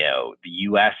that, the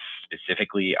U.S.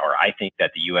 specifically, or I think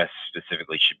that the U.S.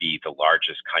 specifically should be the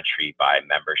largest country by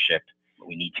membership.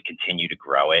 We need to continue to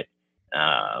grow it.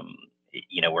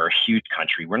 We're a huge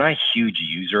country. We're not a huge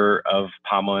user of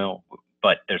palm oil,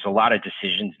 but there's a lot of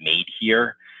decisions made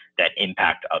here that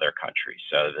impact other countries.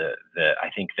 So I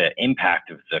think the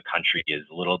impact of the country is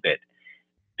a little bit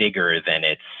bigger than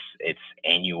its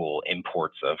annual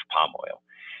imports of palm oil.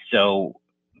 So,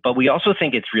 but we also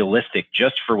think it's realistic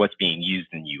just for what's being used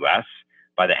in the US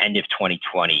by the end of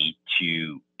 2020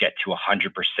 to get to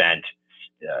 100%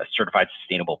 certified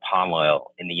sustainable palm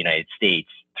oil in the United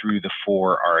States through the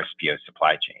 4 RSPO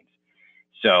supply chains.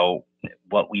 So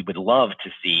what we would love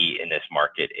to see in this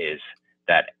market is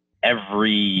that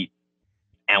every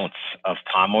ounce of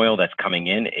palm oil that's coming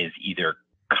in is either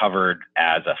covered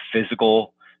as a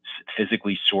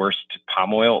physically sourced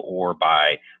palm oil or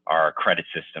by our credit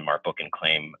system, our book and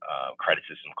claim credit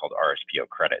system called RSPO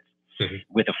credits,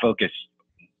 with a focus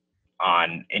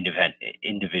on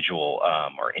individual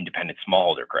or independent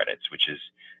smallholder credits, which is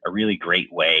a really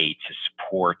great way to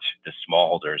support the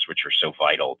smallholders, which are so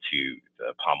vital to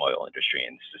the palm oil industry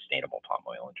and the sustainable palm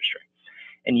oil industry.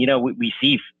 And, you know, we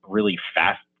see really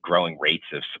fast growing rates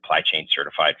of supply chain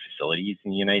certified facilities in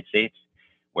the United States,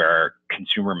 where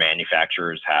consumer good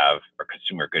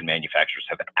manufacturers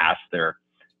have asked their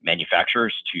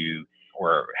manufacturers to,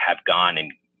 or have gone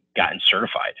and gotten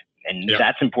certified. And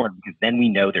that's important because then we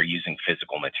know they're using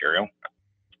physical material.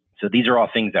 So these are all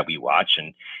things that we watch,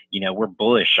 and, you know, we're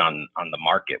bullish on the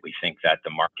market. We think that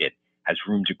the market has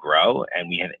room to grow, and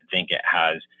we think it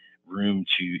has room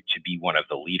to be one of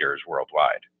the leaders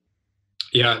worldwide.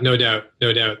 Yeah, no doubt,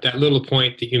 no doubt. That little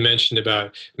point that you mentioned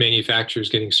about manufacturers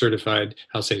getting certified,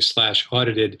 I'll say /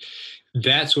 audited,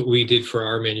 that's what we did for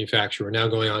our manufacturer. We're now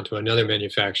going on to another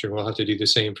manufacturer. We'll have to do the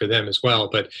same for them as well.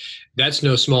 But that's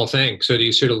no small thing. So do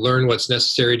you sort of learn what's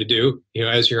necessary to do? You know,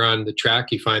 as you're on the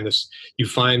track, you find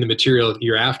the material that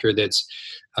you're after that's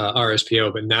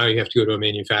RSPO, but now you have to go to a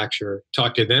manufacturer,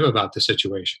 talk to them about the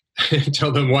situation, and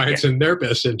tell them why it's in their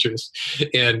best interest,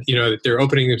 and, you know, that they're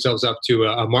opening themselves up to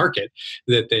a market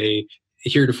that they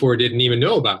heretofore didn't even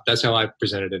know about. That's how I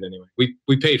presented it anyway.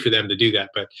 We paid for them to do that,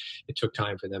 but it took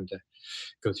time for them to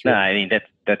go through. No, I mean,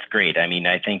 that's great. I mean,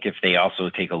 I think if they also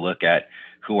take a look at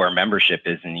who our membership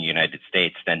is in the United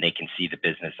States, then they can see the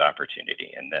business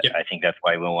opportunity. And I think that's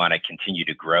why we want to continue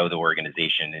to grow the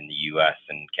organization in the US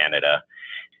and Canada,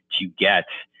 to get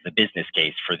the business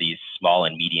case for these small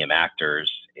and medium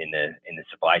actors in the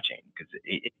supply chain, because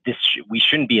we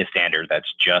shouldn't be a standard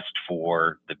that's just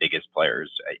for the biggest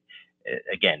players.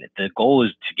 Again, the goal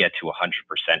is to get to 100%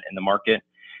 in the market,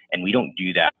 and we don't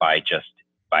do that by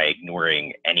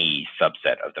ignoring any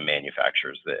subset of the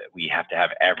manufacturers. That we have to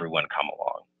have everyone come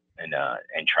along and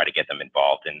try to get them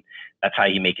involved, and that's how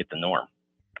you make it the norm.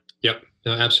 Yep,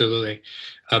 no, absolutely.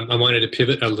 I wanted to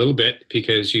pivot a little bit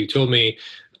because you told me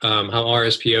how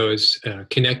RSPO is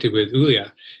connected with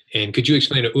ULIA. And could you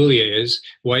explain what ULIA is,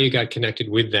 why you got connected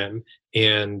with them?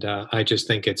 And I just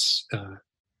think it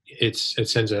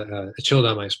sends a chill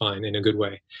down my spine in a good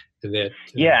way.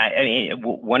 Yeah, I mean,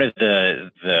 one of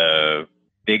the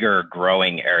bigger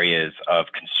growing areas of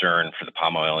concern for the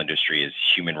palm oil industry is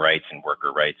human rights and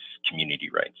worker rights, community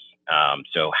rights.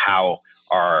 So how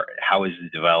is the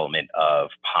development of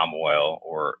palm oil,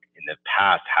 or in the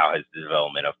past, how has the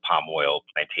development of palm oil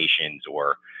plantations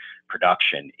or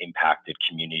production impacted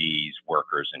communities,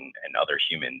 workers, and other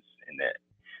humans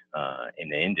in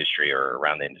the industry or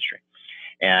around the industry?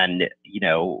 And, you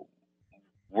know,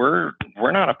 we're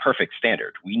not a perfect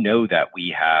standard. We know that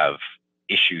we have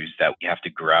issues that we have to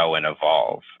grow and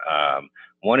evolve.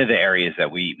 One of the areas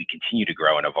that we continue to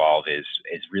grow and evolve is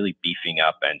really beefing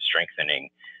up and strengthening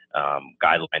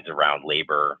guidelines around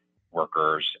labor,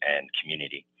 workers, and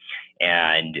community.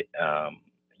 And,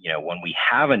 you know, when we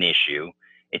have an issue,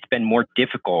 it's been more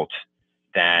difficult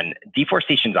than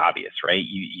deforestation's obvious, right?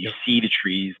 You see the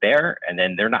trees there, and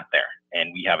then they're not there.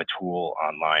 And we have a tool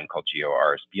online called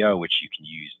GeoRSPO, which you can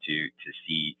use to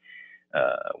see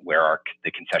where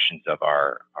the concessions of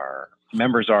our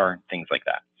members are, things like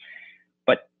that.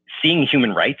 But seeing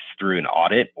human rights through an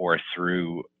audit or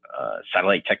through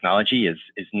satellite technology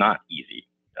is not easy.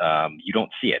 You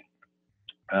don't see it.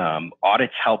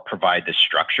 Audits help provide the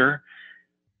structure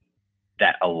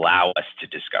that allow us to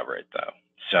discover it, though.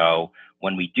 So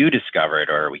when we do discover it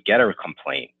or we get a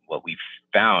complaint, what we've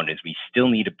found is we still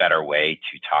need a better way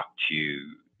to talk to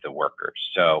the workers.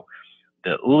 So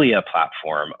the ULIA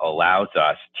platform allows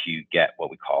us to get what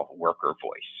we call worker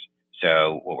voice.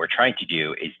 So what we're trying to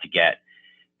do is to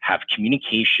have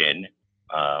communication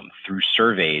through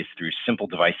surveys, through simple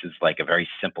devices like a very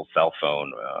simple cell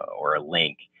phone or a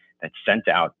link that's sent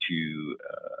out to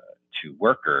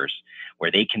workers, where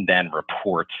they can then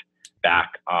report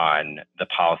back on the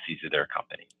policies of their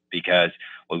company. Because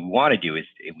what we want to do is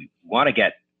we want to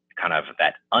get kind of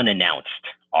that unannounced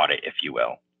audit, if you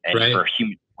will. And for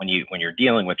when you're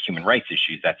dealing with human rights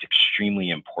issues, that's extremely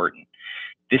important.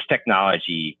 This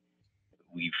technology,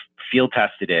 we've field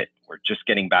tested it. We're just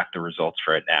getting back the results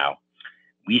for it now.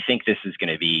 We think this is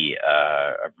going to be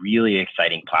a really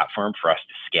exciting platform for us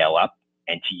to scale up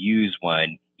and to use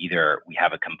when either we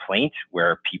have a complaint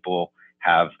where people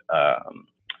have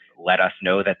let us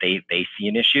know that they see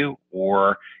an issue,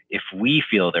 or if we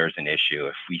feel there's an issue,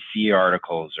 if we see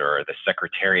articles or the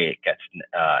secretariat gets,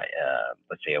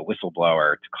 let's say, a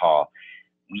whistleblower to call,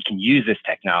 we can use this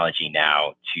technology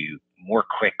now to more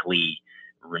quickly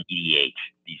remediate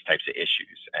these types of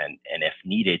issues and if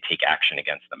needed, take action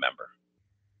against the member.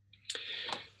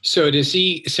 So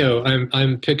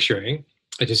I'm picturing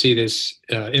to see this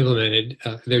implemented.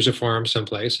 There's a farm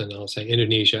someplace, and I'll say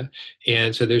Indonesia,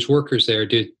 and so there's workers there.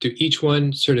 Do each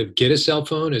one sort of get a cell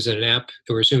phone? Is it an app?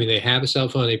 We're assuming they have a cell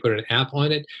phone. They put an app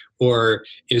on it, or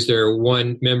is there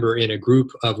one member in a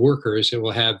group of workers that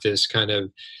will have this kind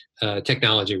of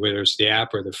technology, whether it's the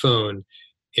app or the phone?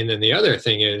 And then the other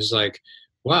thing is like,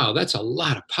 wow, that's a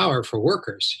lot of power for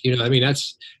workers. I mean,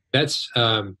 that's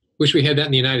wish we had that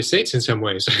in the United States in some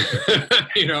ways,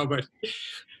 but.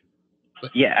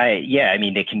 Yeah, I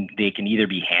mean, they can either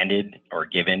be handed or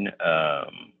given a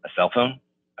cell phone,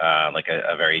 like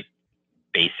a very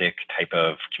basic type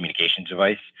of communications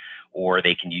device, or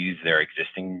they can use their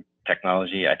existing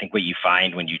technology. I think what you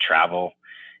find when you travel,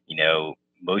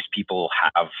 most people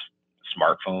have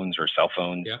smartphones or cell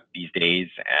phones these days,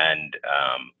 and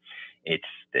it's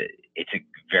a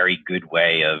very good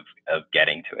way of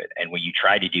getting to it. And what you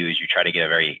try to do is you try to get a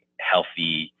very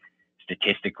healthy,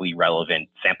 statistically relevant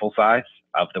sample size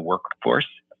of the workforce,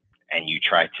 and you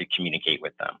try to communicate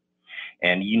with them.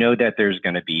 And that there's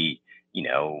going to be,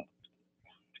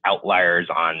 outliers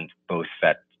on both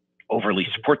that overly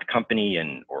support the company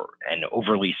and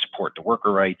overly support the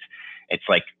worker rights. It's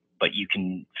like, but you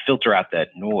can filter out that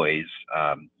noise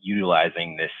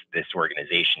utilizing this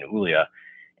organization, ULIA,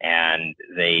 and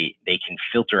they can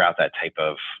filter out that type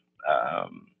of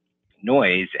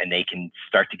noise, and they can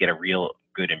start to get a real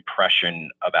good impression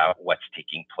about what's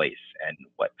taking place and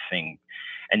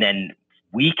and then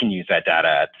we can use that data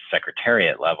at the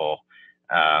secretariat level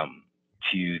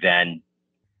to then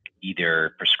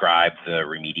either prescribe the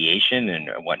remediation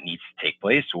and what needs to take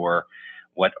place, or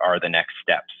what are the next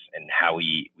steps, and how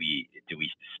we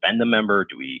suspend the member,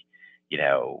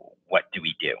 what do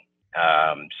we do?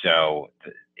 So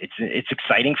it's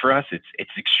exciting for us.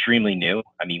 It's extremely new.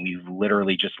 I mean, we've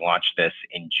literally just launched this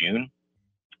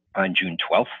on June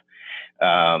 12th.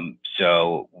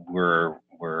 So we're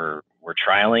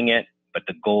trialing it, but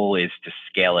the goal is to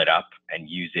scale it up and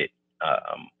use it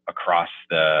across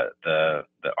the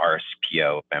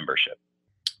RSPO membership.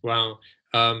 Wow.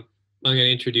 I'm going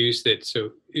to introduce that.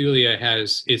 So ULIA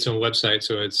has its own website.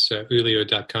 So it's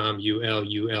ulio.com,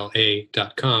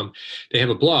 ulula.com. They have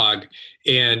a blog,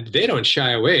 and they don't shy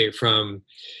away from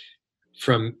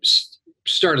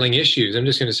startling issues. I'm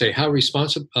just going to say how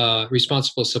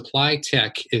responsible supply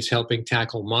tech is helping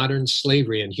tackle modern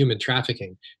slavery and human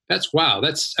trafficking. That's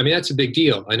a big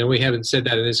deal. I know we haven't said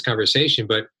that in this conversation,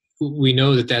 but we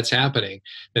know that that's happening.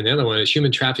 And the other one is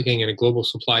human trafficking and global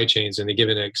supply chains. And they give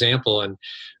an example, and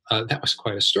that was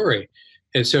quite a story.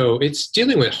 And so it's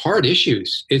dealing with hard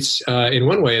issues. It's in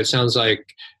one way, it sounds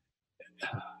like,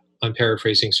 I'm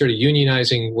paraphrasing, sort of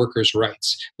unionizing workers'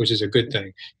 rights, which is a good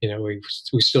thing.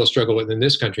 We still struggle with in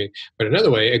this country. But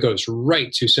another way, it goes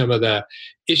right to some of the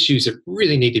issues that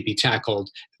really need to be tackled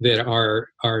that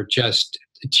are just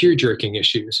tear-jerking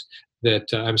issues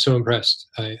that I'm so impressed.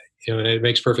 And it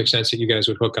makes perfect sense that you guys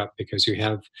would hook up, because you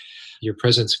have your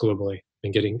presence globally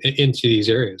and getting into these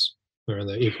areas around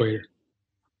the equator.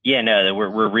 Yeah, no,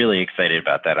 we're really excited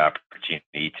about that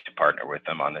opportunity to partner with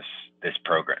them on this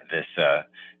program, this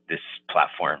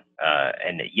platform.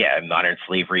 And modern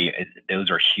slavery,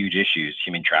 those are huge issues,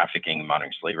 human trafficking,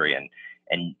 modern slavery,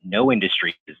 and no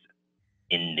industry is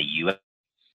in the U.S.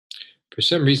 For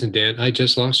some reason, Dan, I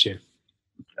just lost you.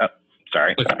 Oh,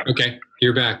 sorry. Okay,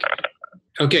 you're back.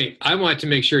 Okay, I want to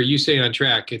make sure you stay on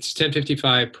track. It's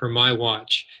 10:55 per my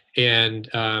watch, and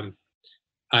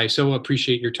I so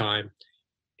appreciate your time.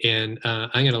 And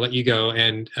I'm going to let you go.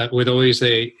 And with always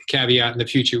a caveat in the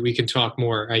future, we can talk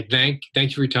more. I thank you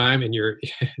for your time and your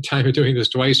time of doing this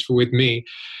twice with me.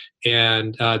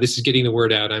 And this is getting the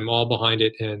word out. I'm all behind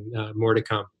it, and more to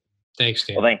come. Thanks,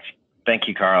 Dan. Well, thank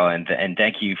you, Carl, and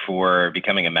thank you for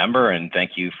becoming a member, and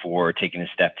thank you for taking the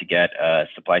step to get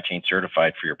supply chain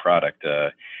certified for your product.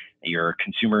 Your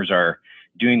consumers are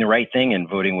doing the right thing and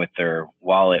voting with their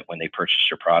wallet when they purchase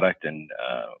your product, and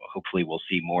hopefully we'll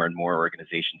see more and more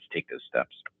organizations take those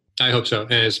steps. I hope so,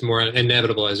 and it's more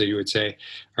inevitable, as you would say.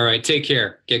 All right, take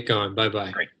care. Get going.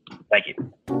 Bye-bye. Great. Thank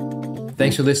you.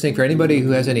 Thanks for listening. For anybody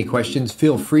who has any questions,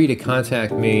 feel free to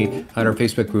contact me on our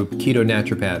Facebook group, Keto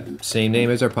Naturopath, same name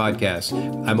as our podcast.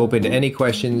 I'm open to any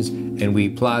questions, and we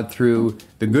plod through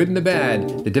the good and the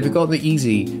bad, the difficult and the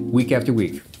easy, week after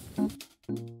week.